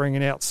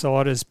an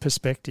outsider's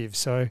perspective.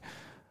 So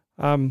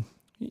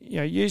you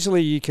know,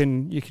 usually you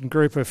can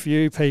group a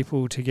few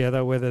people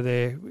together, whether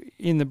they're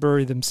in the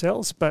brewery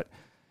themselves. But,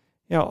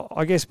 you know,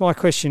 I guess my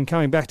question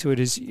coming back to it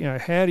is, you know,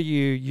 how do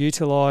you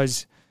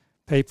utilise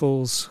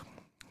people's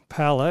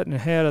palate, and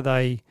how do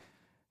they,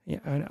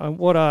 you know, and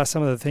what are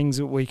some of the things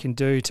that we can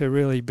do to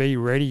really be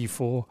ready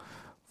for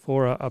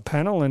a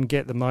panel and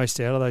get the most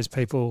out of those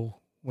people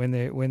when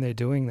they're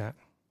doing that?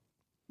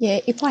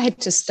 Yeah, if I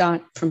had to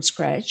start from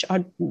scratch,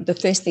 the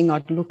first thing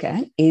I'd look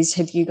at is,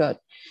 have you got,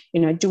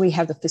 you know, do we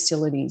have the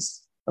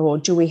facilities, or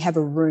do we have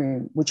a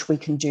room which we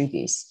can do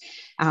this?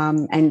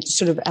 And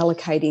sort of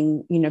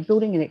allocating, you know,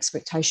 building an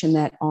expectation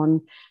that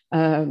on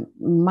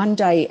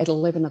Monday at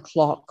 11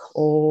 o'clock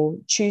or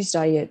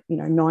Tuesday at, you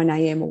know, 9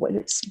 a.m. or what,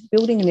 it's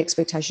building an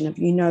expectation of,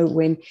 you know,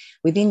 when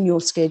within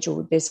your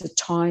schedule there's a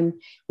time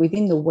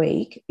within the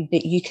week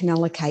that you can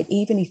allocate,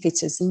 even if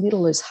it's as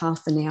little as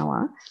half an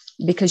hour,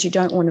 because you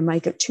don't want to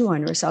make it too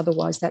onerous.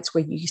 Otherwise, that's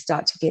where you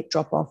start to get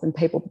drop off and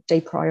people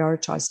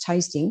deprioritise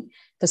tasting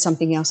for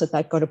something else that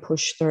they've got to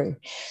push through.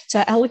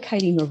 So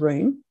allocating a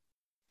room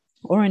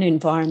or an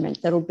environment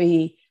that'll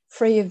be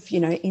free of, you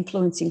know,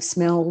 influencing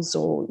smells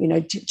or, you know,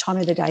 time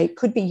of the day. It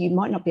could be, you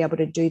might not be able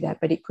to do that,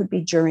 but it could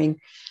be during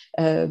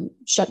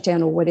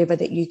shutdown or whatever,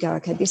 that you go,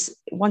 okay, this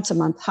once a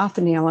month, half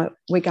an hour,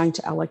 we're going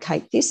to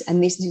allocate this,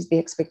 and this is the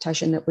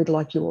expectation that we'd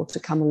like you all to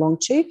come along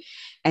to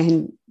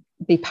and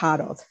be part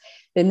of.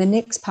 Then the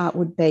next part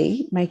would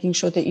be making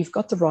sure that you've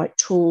got the right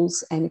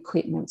tools and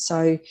equipment.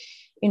 So,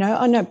 you know,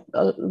 I know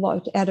a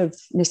lot out of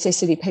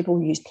necessity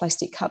people use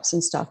plastic cups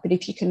and stuff, but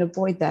if you can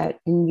avoid that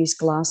and use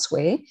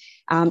glassware,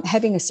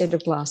 having a set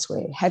of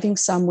glassware, having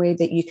somewhere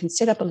that you can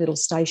set up a little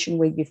station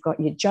where you've got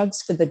your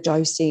jugs for the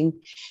dosing,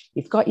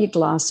 you've got your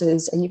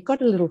glasses, and you've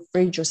got a little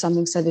fridge or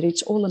something so that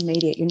it's all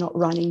immediate. You're not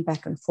running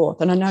back and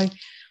forth. And I know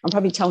I'm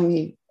probably telling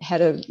you how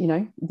to, you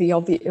know, the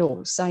obvious,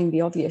 or saying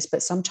the obvious,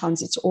 but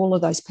sometimes it's all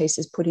of those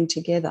pieces putting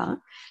together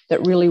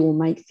that really will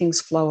make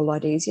things flow a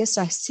lot easier.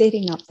 So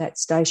setting up that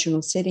station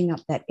or setting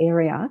up that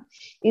area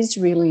is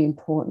really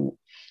important.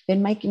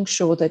 Then making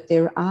sure that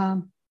there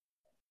are,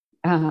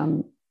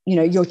 you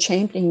know, you're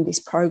championing this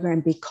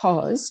program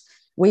because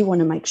we want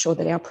to make sure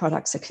that our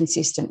products are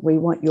consistent. We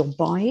want your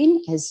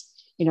buy-in as,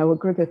 you know, a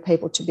group of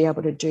people to be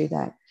able to do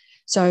that.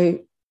 So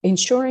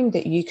ensuring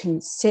that you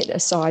can set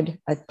aside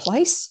a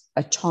place,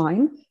 a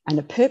time, and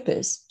a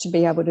purpose to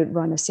be able to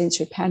run a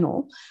sensory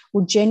panel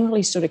will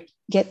generally sort of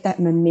get that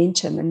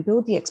momentum and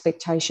build the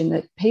expectation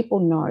that people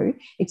know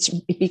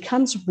it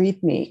becomes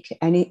rhythmic,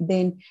 and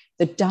then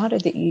the data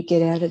that you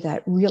get out of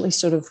that really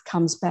sort of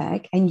comes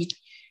back, and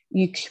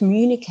you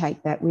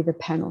communicate that with a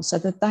panel so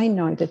that they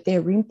know that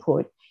their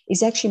input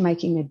is actually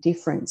making a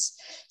difference.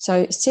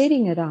 So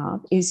setting it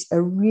up is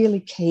a really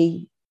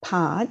key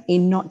part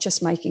in not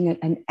just making it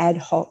an ad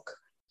hoc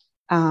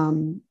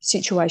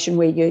situation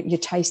where you're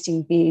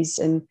tasting beers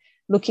and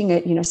looking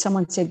at,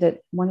 someone said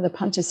that one of the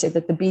punters said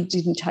that the beer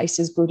didn't taste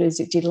as good as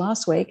it did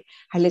last week.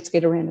 Hey, let's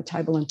get around the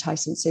table and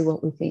taste and see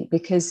what we think,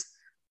 because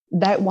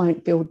that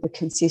won't build the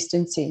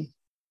consistency.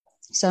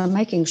 So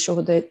making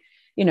sure that,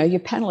 your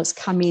panelists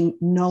come in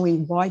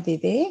knowing why they're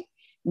there,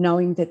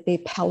 knowing that their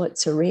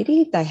palates are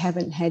ready. They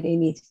haven't had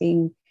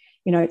anything,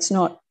 it's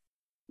not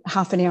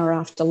half an hour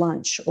after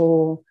lunch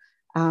or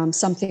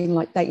something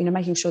like that,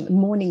 making sure that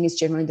morning is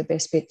generally the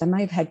best bit. They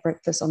may have had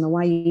breakfast on the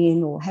way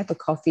in or have a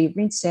coffee,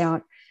 rinse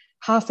out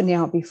half an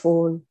hour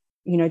before,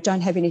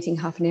 don't have anything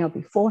half an hour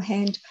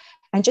beforehand,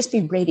 and just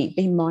be ready,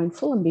 be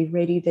mindful and be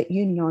ready that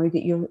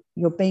that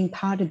you're being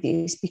part of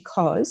this,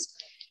 because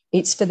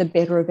it's for the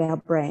better of our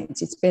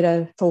brands. It's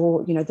better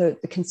for, the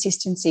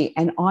consistency,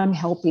 and I'm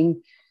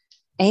helping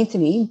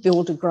Anthony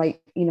build a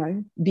great,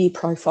 beer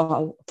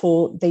profile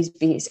for these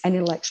beers, and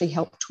it'll actually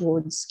help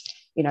towards,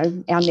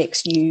 our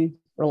next new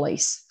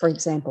release, for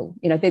example.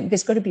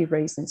 There's got to be a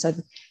reason. So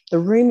the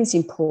room is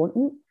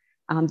important,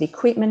 the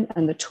equipment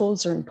and the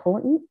tools are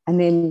important, and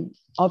then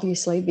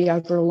obviously the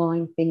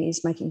overlying thing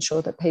is making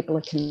sure that people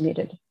are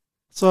committed.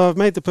 So I've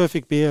made the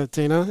perfect beer,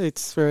 Tina.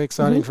 It's very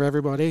exciting for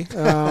everybody.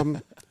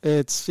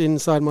 It's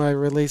inside my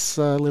release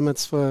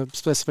limits for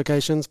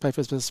specifications,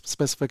 paper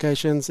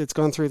specifications. It's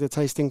gone through the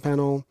tasting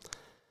panel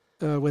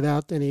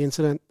without any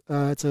incident.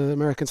 It's an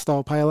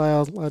American-style pale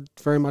ale. I'd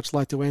very much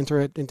like to enter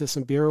it into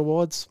some beer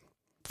awards.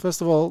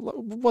 First of all,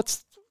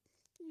 what's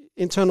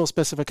internal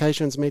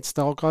specifications meet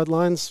style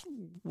guidelines?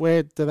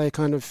 Where do they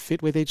kind of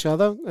fit with each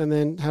other? And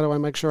then how do I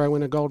make sure I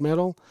win a gold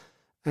medal?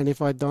 And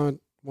if I don't,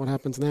 what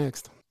happens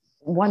next?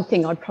 One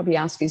thing I'd probably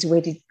ask is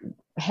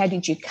how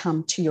did you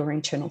come to your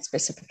internal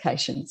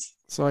specifications?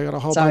 So I got a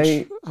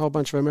whole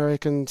bunch of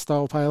American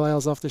style pale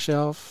ales off the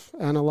shelf,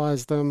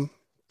 analysed them,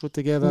 put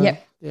together.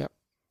 Yep.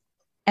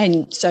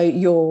 And so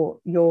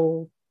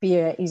your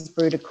beer is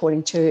brewed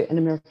according to an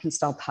American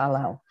style pale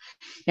ale.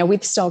 Now,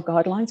 with style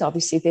guidelines,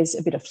 obviously there's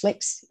a bit of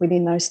flex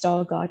within those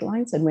style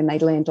guidelines, and when they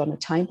land on a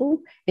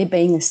table, they're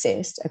being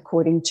assessed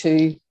according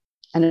to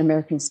an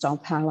American style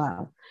pale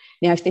ale.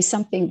 Now, if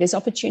there's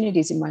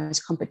opportunities in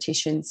most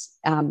competitions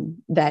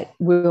that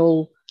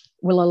will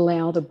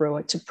allow the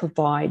brewer to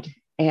provide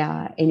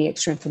any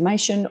extra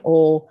information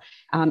or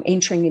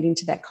entering it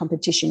into that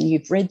competition.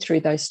 You've read through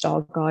those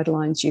style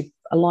guidelines, you've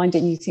aligned it,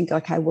 and you think,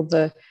 okay, well,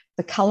 the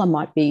colour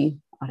might be,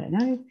 I don't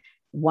know,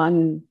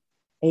 1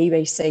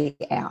 EBC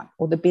out,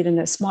 or the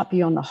bitterness might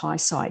be on the high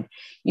side.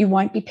 You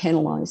won't be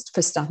penalised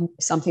for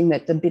something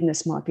that the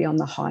bitterness might be on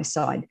the high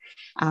side.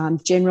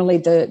 Generally,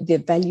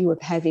 the value of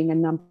having a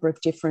number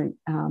of different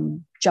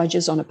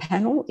judges on a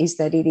panel is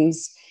that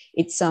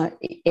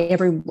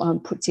everyone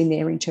puts in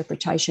their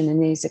interpretation,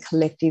 and there's a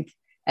collective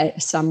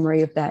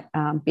summary of that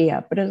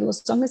beer. But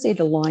as long as it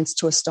aligns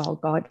to a style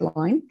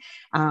guideline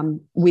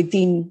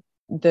within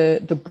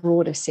the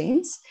broader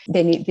sense,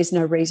 then there's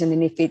no reason.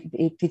 And if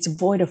it's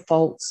void of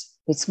faults,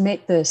 it's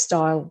met the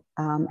style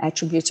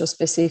attributes or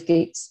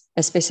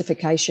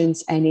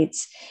specifications, and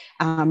it's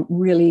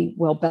really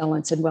well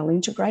balanced and well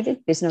integrated,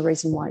 there's no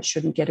reason why it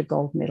shouldn't get a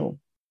gold medal.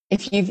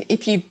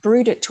 If you've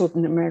brewed it to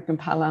an American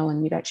pale ale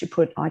and you've actually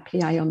put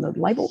IPA on the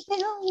label,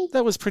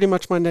 that was pretty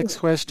much my next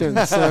question.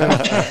 So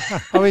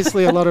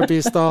obviously a lot of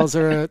beer styles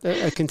are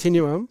a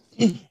continuum,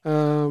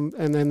 and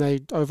then they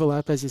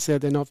overlap, as you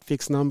said. They're not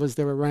fixed numbers;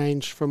 they're a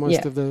range for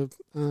most of the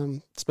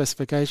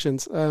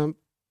specifications. How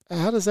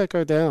does that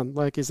go down?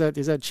 Like, is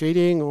that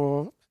cheating,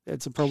 or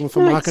it's a problem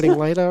for marketing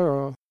later?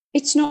 Or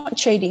it's not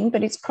cheating,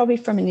 but it's probably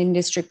from an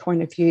industry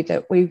point of view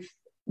that we've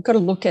got to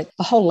look at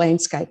the whole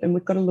landscape, and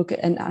we've got to look at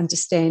and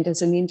understand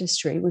as an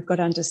industry. We've got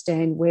to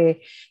understand where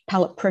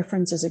palate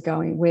preferences are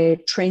going, where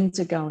trends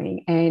are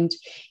going, and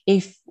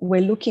if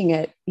we're looking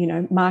at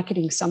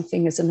marketing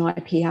something as an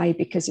IPA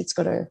because it's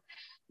got a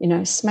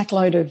smack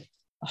load of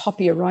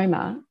hoppy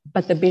aroma,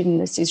 but the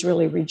bitterness is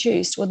really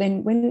reduced, well,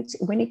 then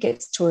when it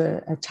gets to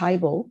a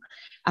table,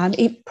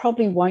 it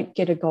probably won't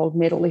get a gold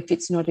medal if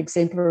it's not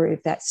exemplary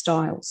of that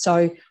style.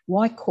 So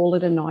why call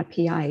it an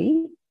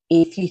IPA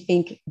if you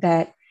think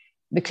that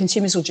the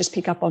consumers will just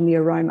pick up on the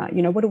aroma?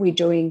 What are we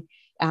doing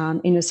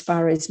in as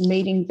far as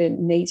meeting the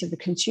needs of the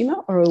consumer,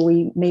 or are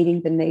we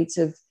meeting the needs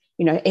of,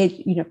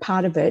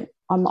 part of it?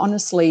 I'm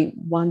honestly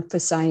one for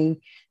saying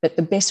that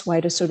the best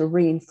way to sort of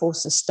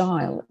reinforce a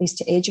style is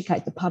to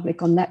educate the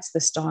public on that's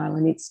the style,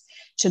 and it's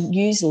to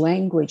use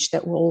language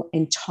that will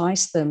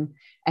entice them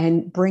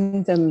and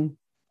bring them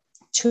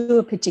to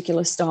a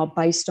particular style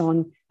based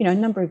on, a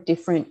number of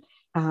different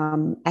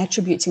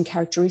attributes and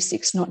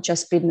characteristics, not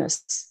just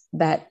bitterness,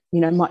 that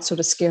might sort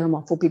of scare them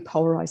off or be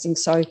polarizing.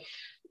 So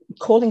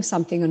calling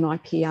something an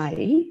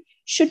IPA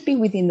should be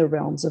within the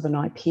realms of an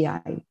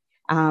IPA.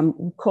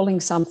 Calling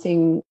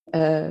something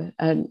a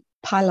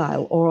pale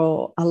ale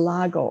or a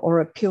lager or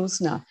a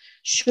pilsner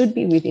should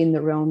be within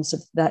the realms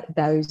of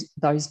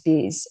those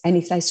beers. And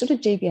if they sort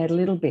of deviate a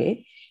little bit,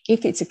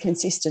 if it's a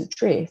consistent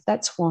drift,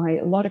 that's why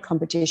a lot of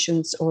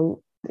competitions or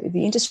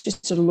the industry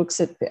sort of looks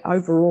at the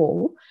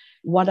overall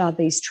what are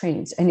these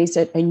trends? And is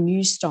it a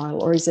new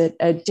style, or is it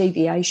a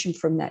deviation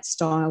from that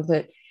style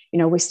that,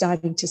 we're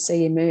starting to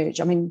see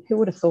emerge? I mean, who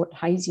would have thought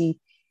hazy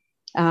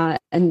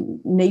and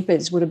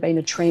Neepers would have been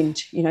a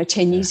trend,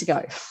 10 years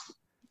ago?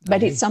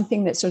 But it's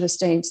something that sort of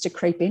stands to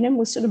creep in, and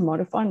we sort of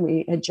modify and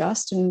we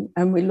adjust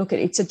and we look at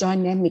it. It's a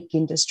dynamic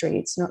industry.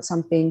 It's not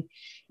something,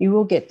 you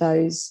will get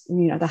those,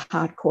 the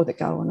hardcore that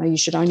go, you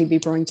should only be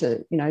brewing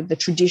to, the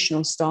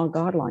traditional style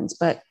guidelines.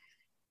 But,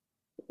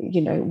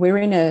 we're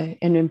in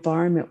an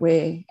environment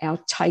where our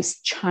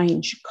tastes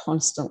change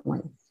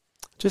constantly.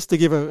 Just to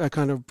give a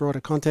kind of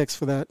broader context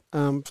for that,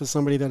 for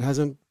somebody that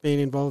hasn't been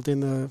involved in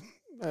the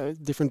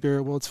different beer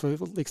awards for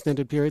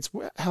extended periods,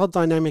 how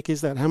dynamic is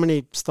that? How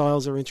many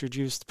styles are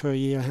introduced per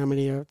year? How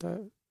many are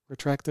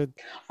retracted?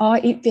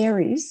 It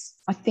varies.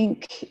 I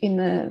think in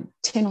the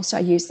 10 or so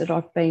years that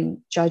I've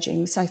been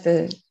judging, say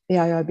for the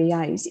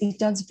AOBAs, it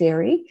does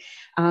vary,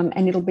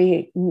 and it'll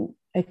be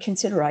a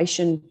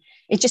consideration.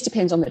 It just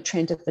depends on the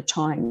trend of the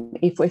time.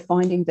 If we're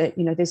finding that,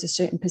 there's a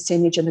certain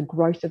percentage and the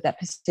growth of that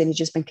percentage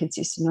has been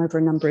consistent over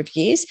a number of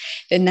years,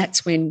 then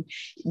that's when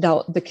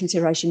the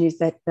consideration is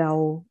that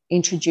they'll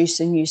introduce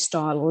a new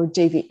style or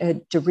a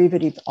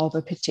derivative of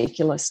a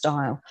particular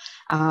style.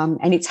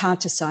 And it's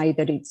hard to say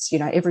that it's,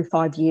 every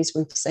 5 years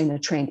we've seen a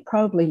trend.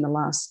 Probably in the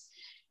last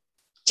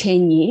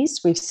 10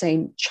 years, we've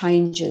seen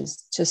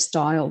changes to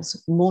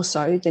styles more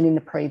so than in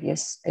the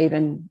previous,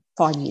 even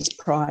 5 years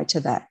prior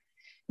to that.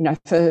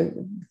 For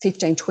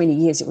 15, 20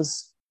 years, it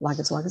was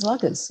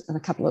lagers, and a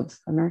couple of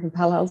American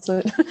pale ales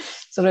that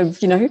sort of,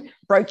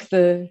 broke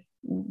the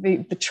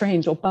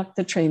trend or bucked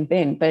the trend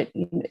then. But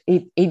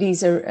it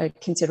is a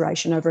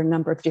consideration over a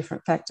number of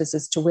different factors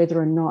as to whether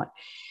or not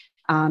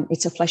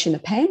it's a flash in the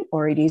pan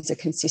or it is a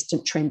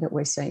consistent trend that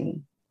we're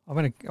seeing. I'm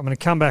going to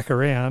come back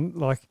around.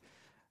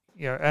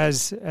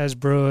 As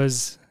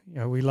brewers,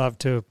 we love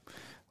to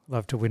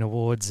win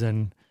awards,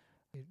 and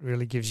it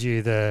really gives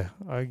you the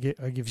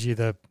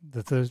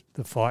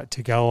fight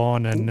to go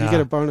on, and you get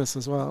a bonus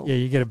as well. Yeah,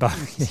 you get a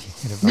bonus.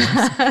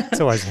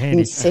 It's always handy.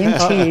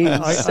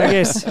 Incentives. I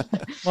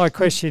guess my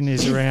question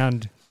is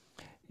around,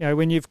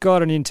 when you've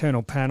got an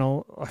internal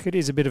panel, it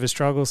is a bit of a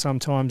struggle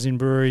sometimes in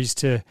breweries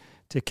to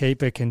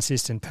keep a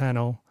consistent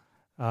panel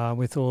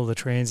with all the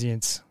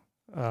transience,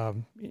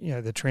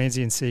 the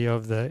transiency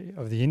of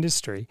the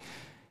industry.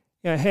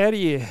 How do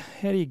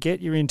you get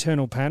your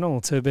internal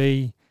panel to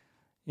be,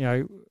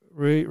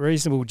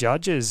 reasonable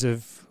judges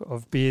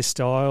of beer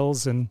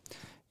styles? And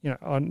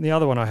on the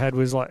other one I had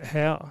was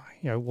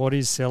what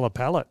is cellar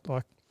palate?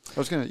 I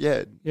was going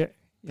to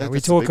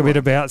we talk a bit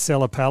about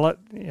cellar palate.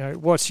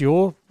 What's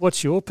your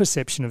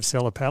perception of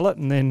cellar palate?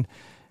 And then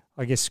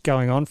I guess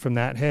going on from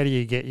that, how do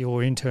you get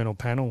your internal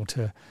panel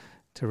to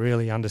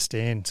really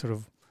understand sort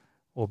of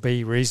or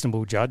be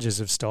reasonable judges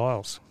of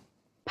styles?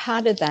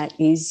 Part of that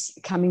is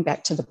coming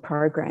back to the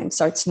program.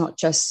 So it's not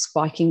just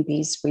spiking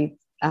beers with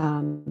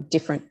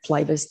different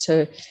flavours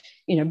to,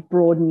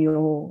 broaden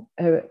your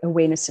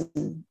awareness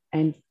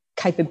and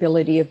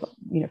capability of,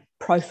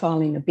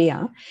 profiling a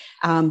beer.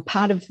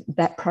 Part of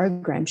that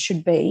program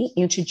should be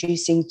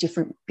introducing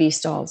different beer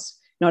styles,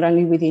 not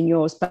only within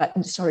yours, but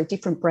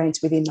different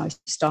brands within those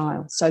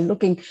styles. So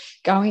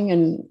going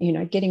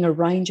and, getting a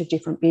range of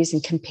different beers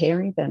and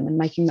comparing them and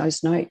making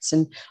those notes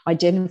and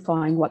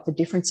identifying what the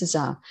differences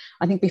are.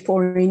 I think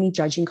before any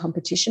judging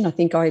competition, I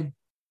think I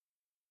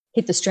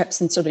hit the straps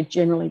and sort of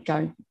generally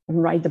go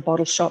and raid the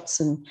bottle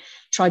shops and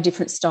try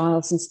different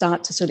styles and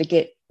start to sort of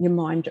get your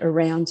mind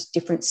around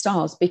different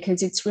styles,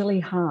 because it's really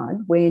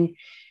hard when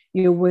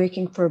you're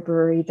working for a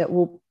brewery that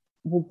will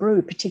brew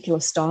a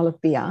particular style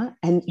of beer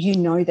and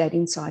that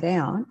inside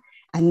out,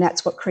 and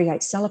that's what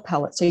creates cellar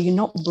palate. So you're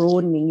not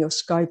broadening your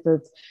scope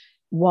of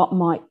what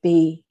might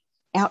be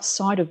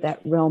outside of that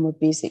realm of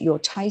beers that you're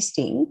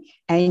tasting,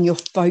 and you're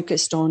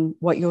focused on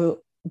what you're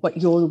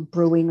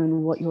brewing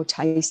and what you're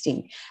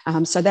tasting.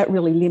 So that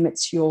really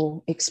limits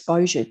your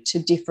exposure to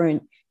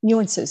different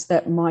nuances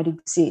that might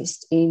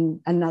exist in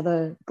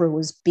another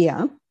brewer's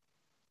beer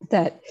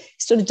that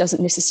sort of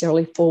doesn't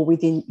necessarily fall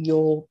within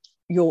your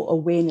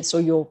awareness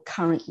or your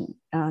current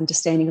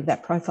understanding of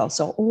that profile.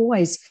 So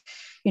always,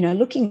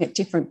 looking at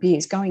different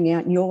beers, going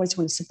out, and you always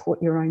want to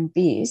support your own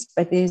beers,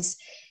 but there's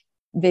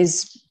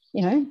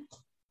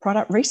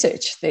product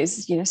research.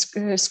 There's,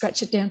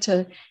 scratch it down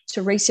to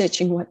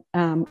researching what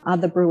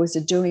other brewers are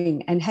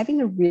doing and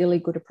having a really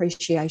good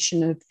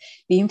appreciation of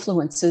the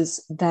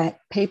influences that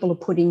people are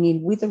putting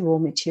in with the raw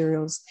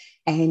materials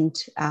and,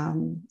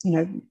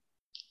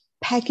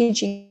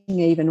 packaging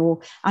even, or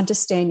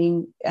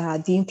understanding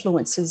the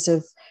influences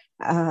of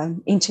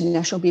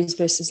international beers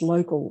versus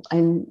local,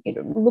 and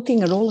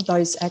looking at all of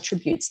those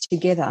attributes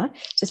together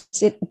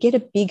to get a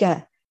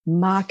bigger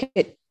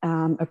market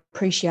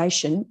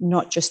appreciation,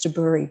 not just a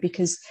brewery,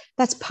 because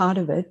that's part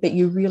of it, but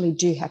you really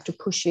do have to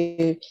push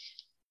your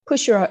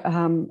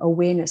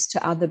awareness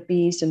to other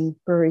beers and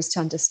breweries to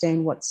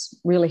understand what's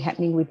really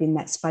happening within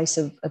that space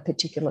of a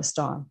particular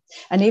style,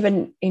 and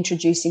even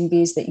introducing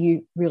beers that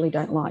you really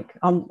don't like.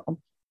 I'm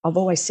I've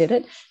always said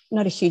it,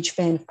 not a huge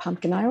fan of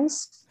pumpkin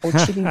ales or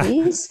chili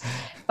beers,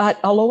 but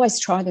I'll always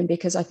try them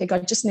because I think I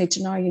just need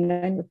to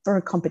know, for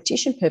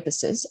competition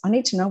purposes, I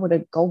need to know what a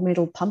gold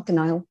medal pumpkin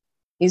ale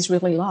is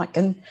really like.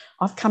 And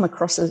I've come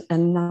across a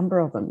number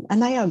of them,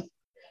 and they are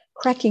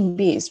cracking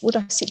beers. Would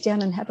I sit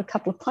down and have a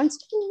couple of pints?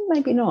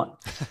 Maybe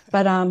not.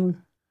 But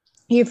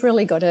you've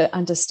really got to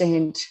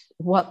understand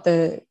what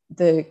the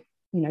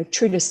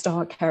true to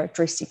style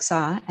characteristics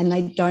are, and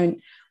they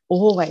don't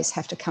always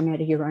have to come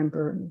out of your own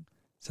brewery.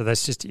 So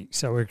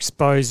we're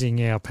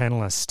exposing our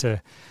panelists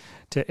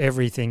to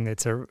everything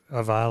that's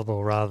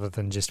available rather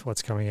than just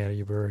what's coming out of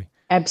your brewery.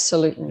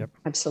 Absolutely. Yep.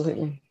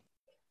 Absolutely.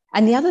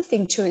 And the other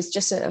thing too is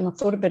just, and I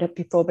thought about it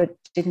before, but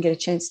didn't get a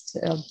chance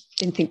to,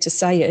 didn't think to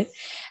say it.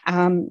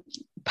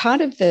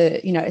 Part of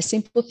a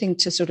simple thing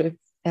to sort of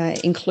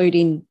include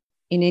in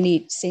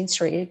any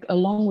sensory,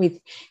 along with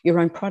your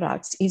own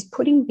products, is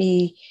putting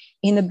beer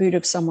in the boot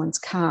of someone's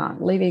car,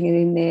 leaving it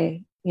in there,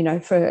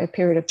 for a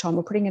period of time,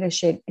 or putting it in a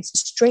shed. It's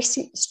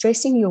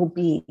stressing your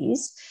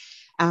beers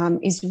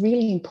is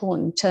really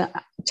important to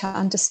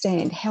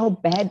understand how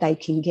bad they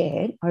can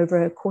get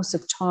over a course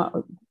of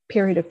time,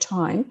 period of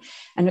time,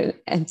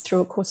 and through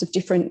a course of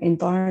different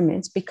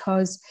environments.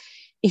 Because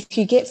if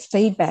you get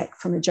feedback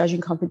from a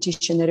judging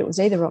competition that it was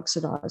either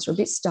oxidized or a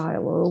bit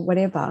stale or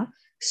whatever,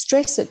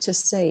 stress it to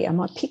see,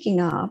 am I picking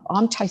up?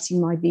 I'm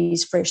tasting my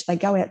beers fresh. They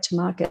go out to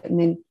market, and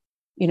then,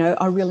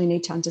 I really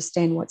need to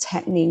understand what's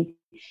happening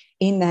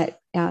in that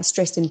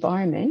stressed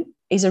environment.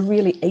 Is a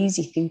really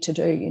easy thing to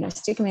do.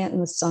 Stick them out in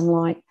the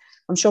sunlight.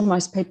 I'm sure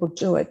most people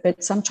do it,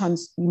 but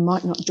sometimes you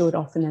might not do it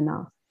often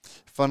enough.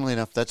 Funnily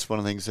enough, that's one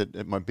of the things that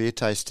at my beer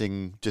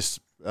tasting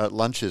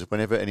lunches,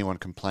 whenever anyone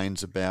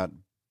complains about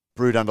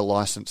brewed under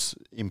license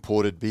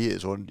imported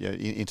beers or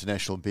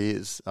international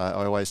beers, I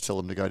always tell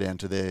them to go down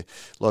to their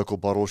local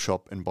bottle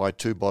shop and buy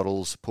 2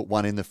 bottles, put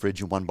one in the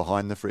fridge and one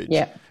behind the fridge,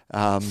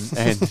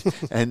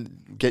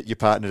 and get your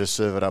partner to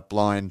serve it up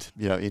blind,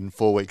 in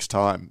 4 weeks'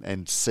 time,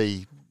 and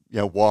see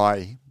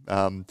why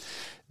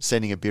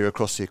sending a beer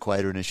across the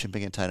equator in a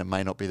shipping container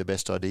may not be the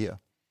best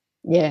idea.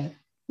 Yeah,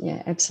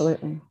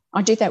 absolutely.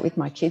 I do that with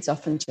my kids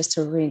often, just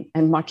to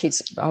and my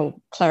kids,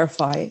 I'll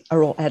clarify,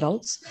 are all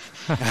adults.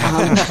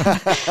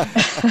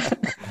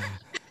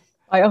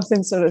 I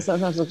often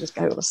sometimes I'll just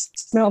go, well,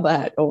 smell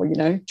that, or,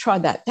 try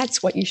that.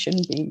 That's what you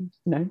shouldn't be,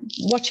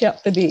 watch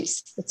out for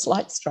this. It's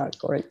light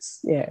stroke, or it's,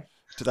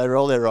 Do they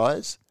roll their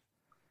eyes?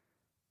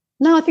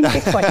 No, I think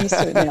they're quite used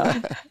to it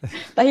now.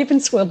 They even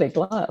swirl their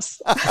glass.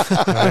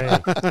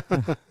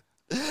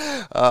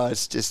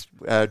 It's just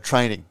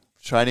training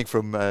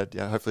from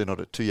hopefully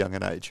not at too young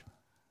an age.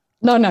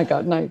 No,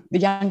 God, no. The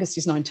youngest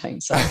is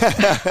 19. So,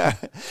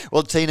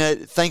 well, Tina,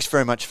 thanks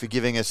very much for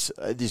giving us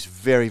this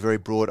very, very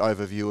broad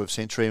overview of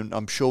Sensory, and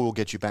I'm sure we'll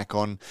get you back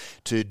on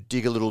to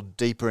dig a little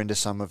deeper into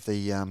some of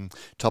the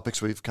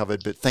topics we've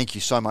covered. But thank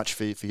you so much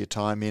for your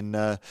time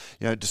in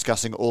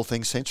discussing all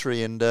things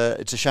Sensory, and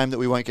it's a shame that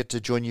we won't get to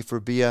join you for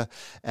a beer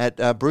at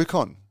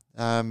BrewCon.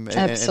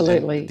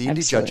 Absolutely, and the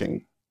indie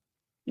judging.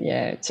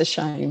 Yeah, it's a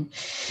shame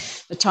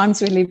the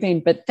times we live in.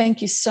 But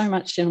thank you so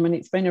much, gentlemen.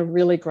 It's been a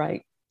really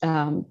great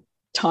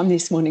time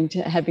this morning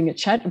to having a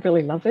chat. I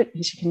really love it.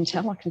 As you can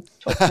tell, I can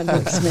talk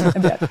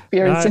about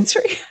beer and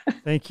sensory.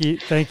 Thank you,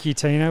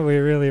 Tina. We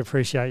really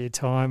appreciate your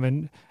time,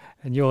 and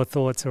your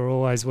thoughts are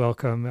always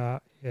welcome.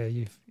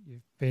 You've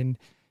been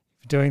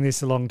doing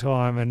this a long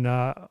time, and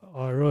I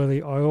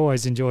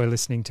always enjoy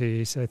listening to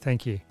you. So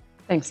thank you.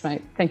 Thanks,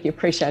 mate. Thank you.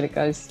 Appreciate it,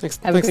 guys.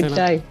 Have a good Tina.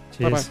 Day.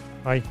 Cheers.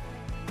 Bye.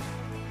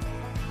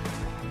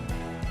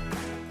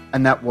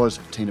 And that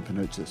was Tina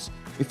Panoutsos.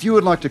 If you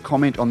would like to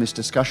comment on this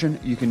discussion,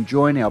 you can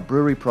join our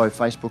Brewery Pro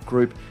Facebook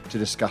group to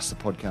discuss the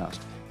podcast,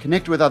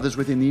 connect with others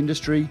within the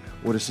industry,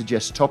 or to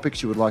suggest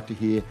topics you would like to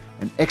hear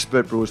an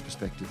expert brewer's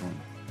perspective on.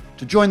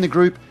 To join the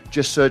group,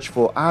 just search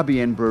for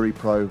RBN Brewery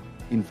Pro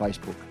in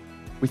Facebook.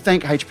 We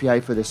thank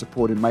HPA for their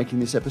support in making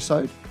this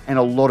episode and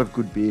a lot of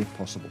good beer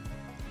possible.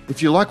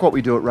 If you like what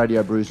we do at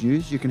Radio Brews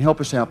News, you can help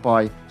us out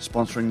by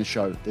sponsoring the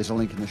show. There's a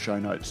link in the show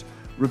notes.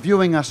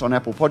 Reviewing us on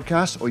Apple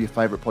Podcasts or your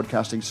favourite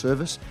podcasting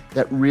service.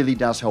 That really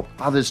does help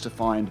others to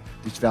find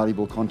this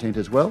valuable content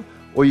as well.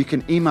 Or you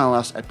can email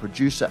us at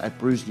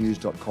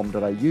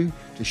producer@brewsnews.com.au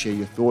to share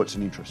your thoughts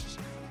and interests.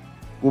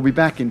 We'll be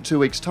back in 2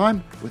 weeks'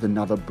 time with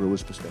another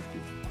Brewer's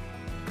Perspective.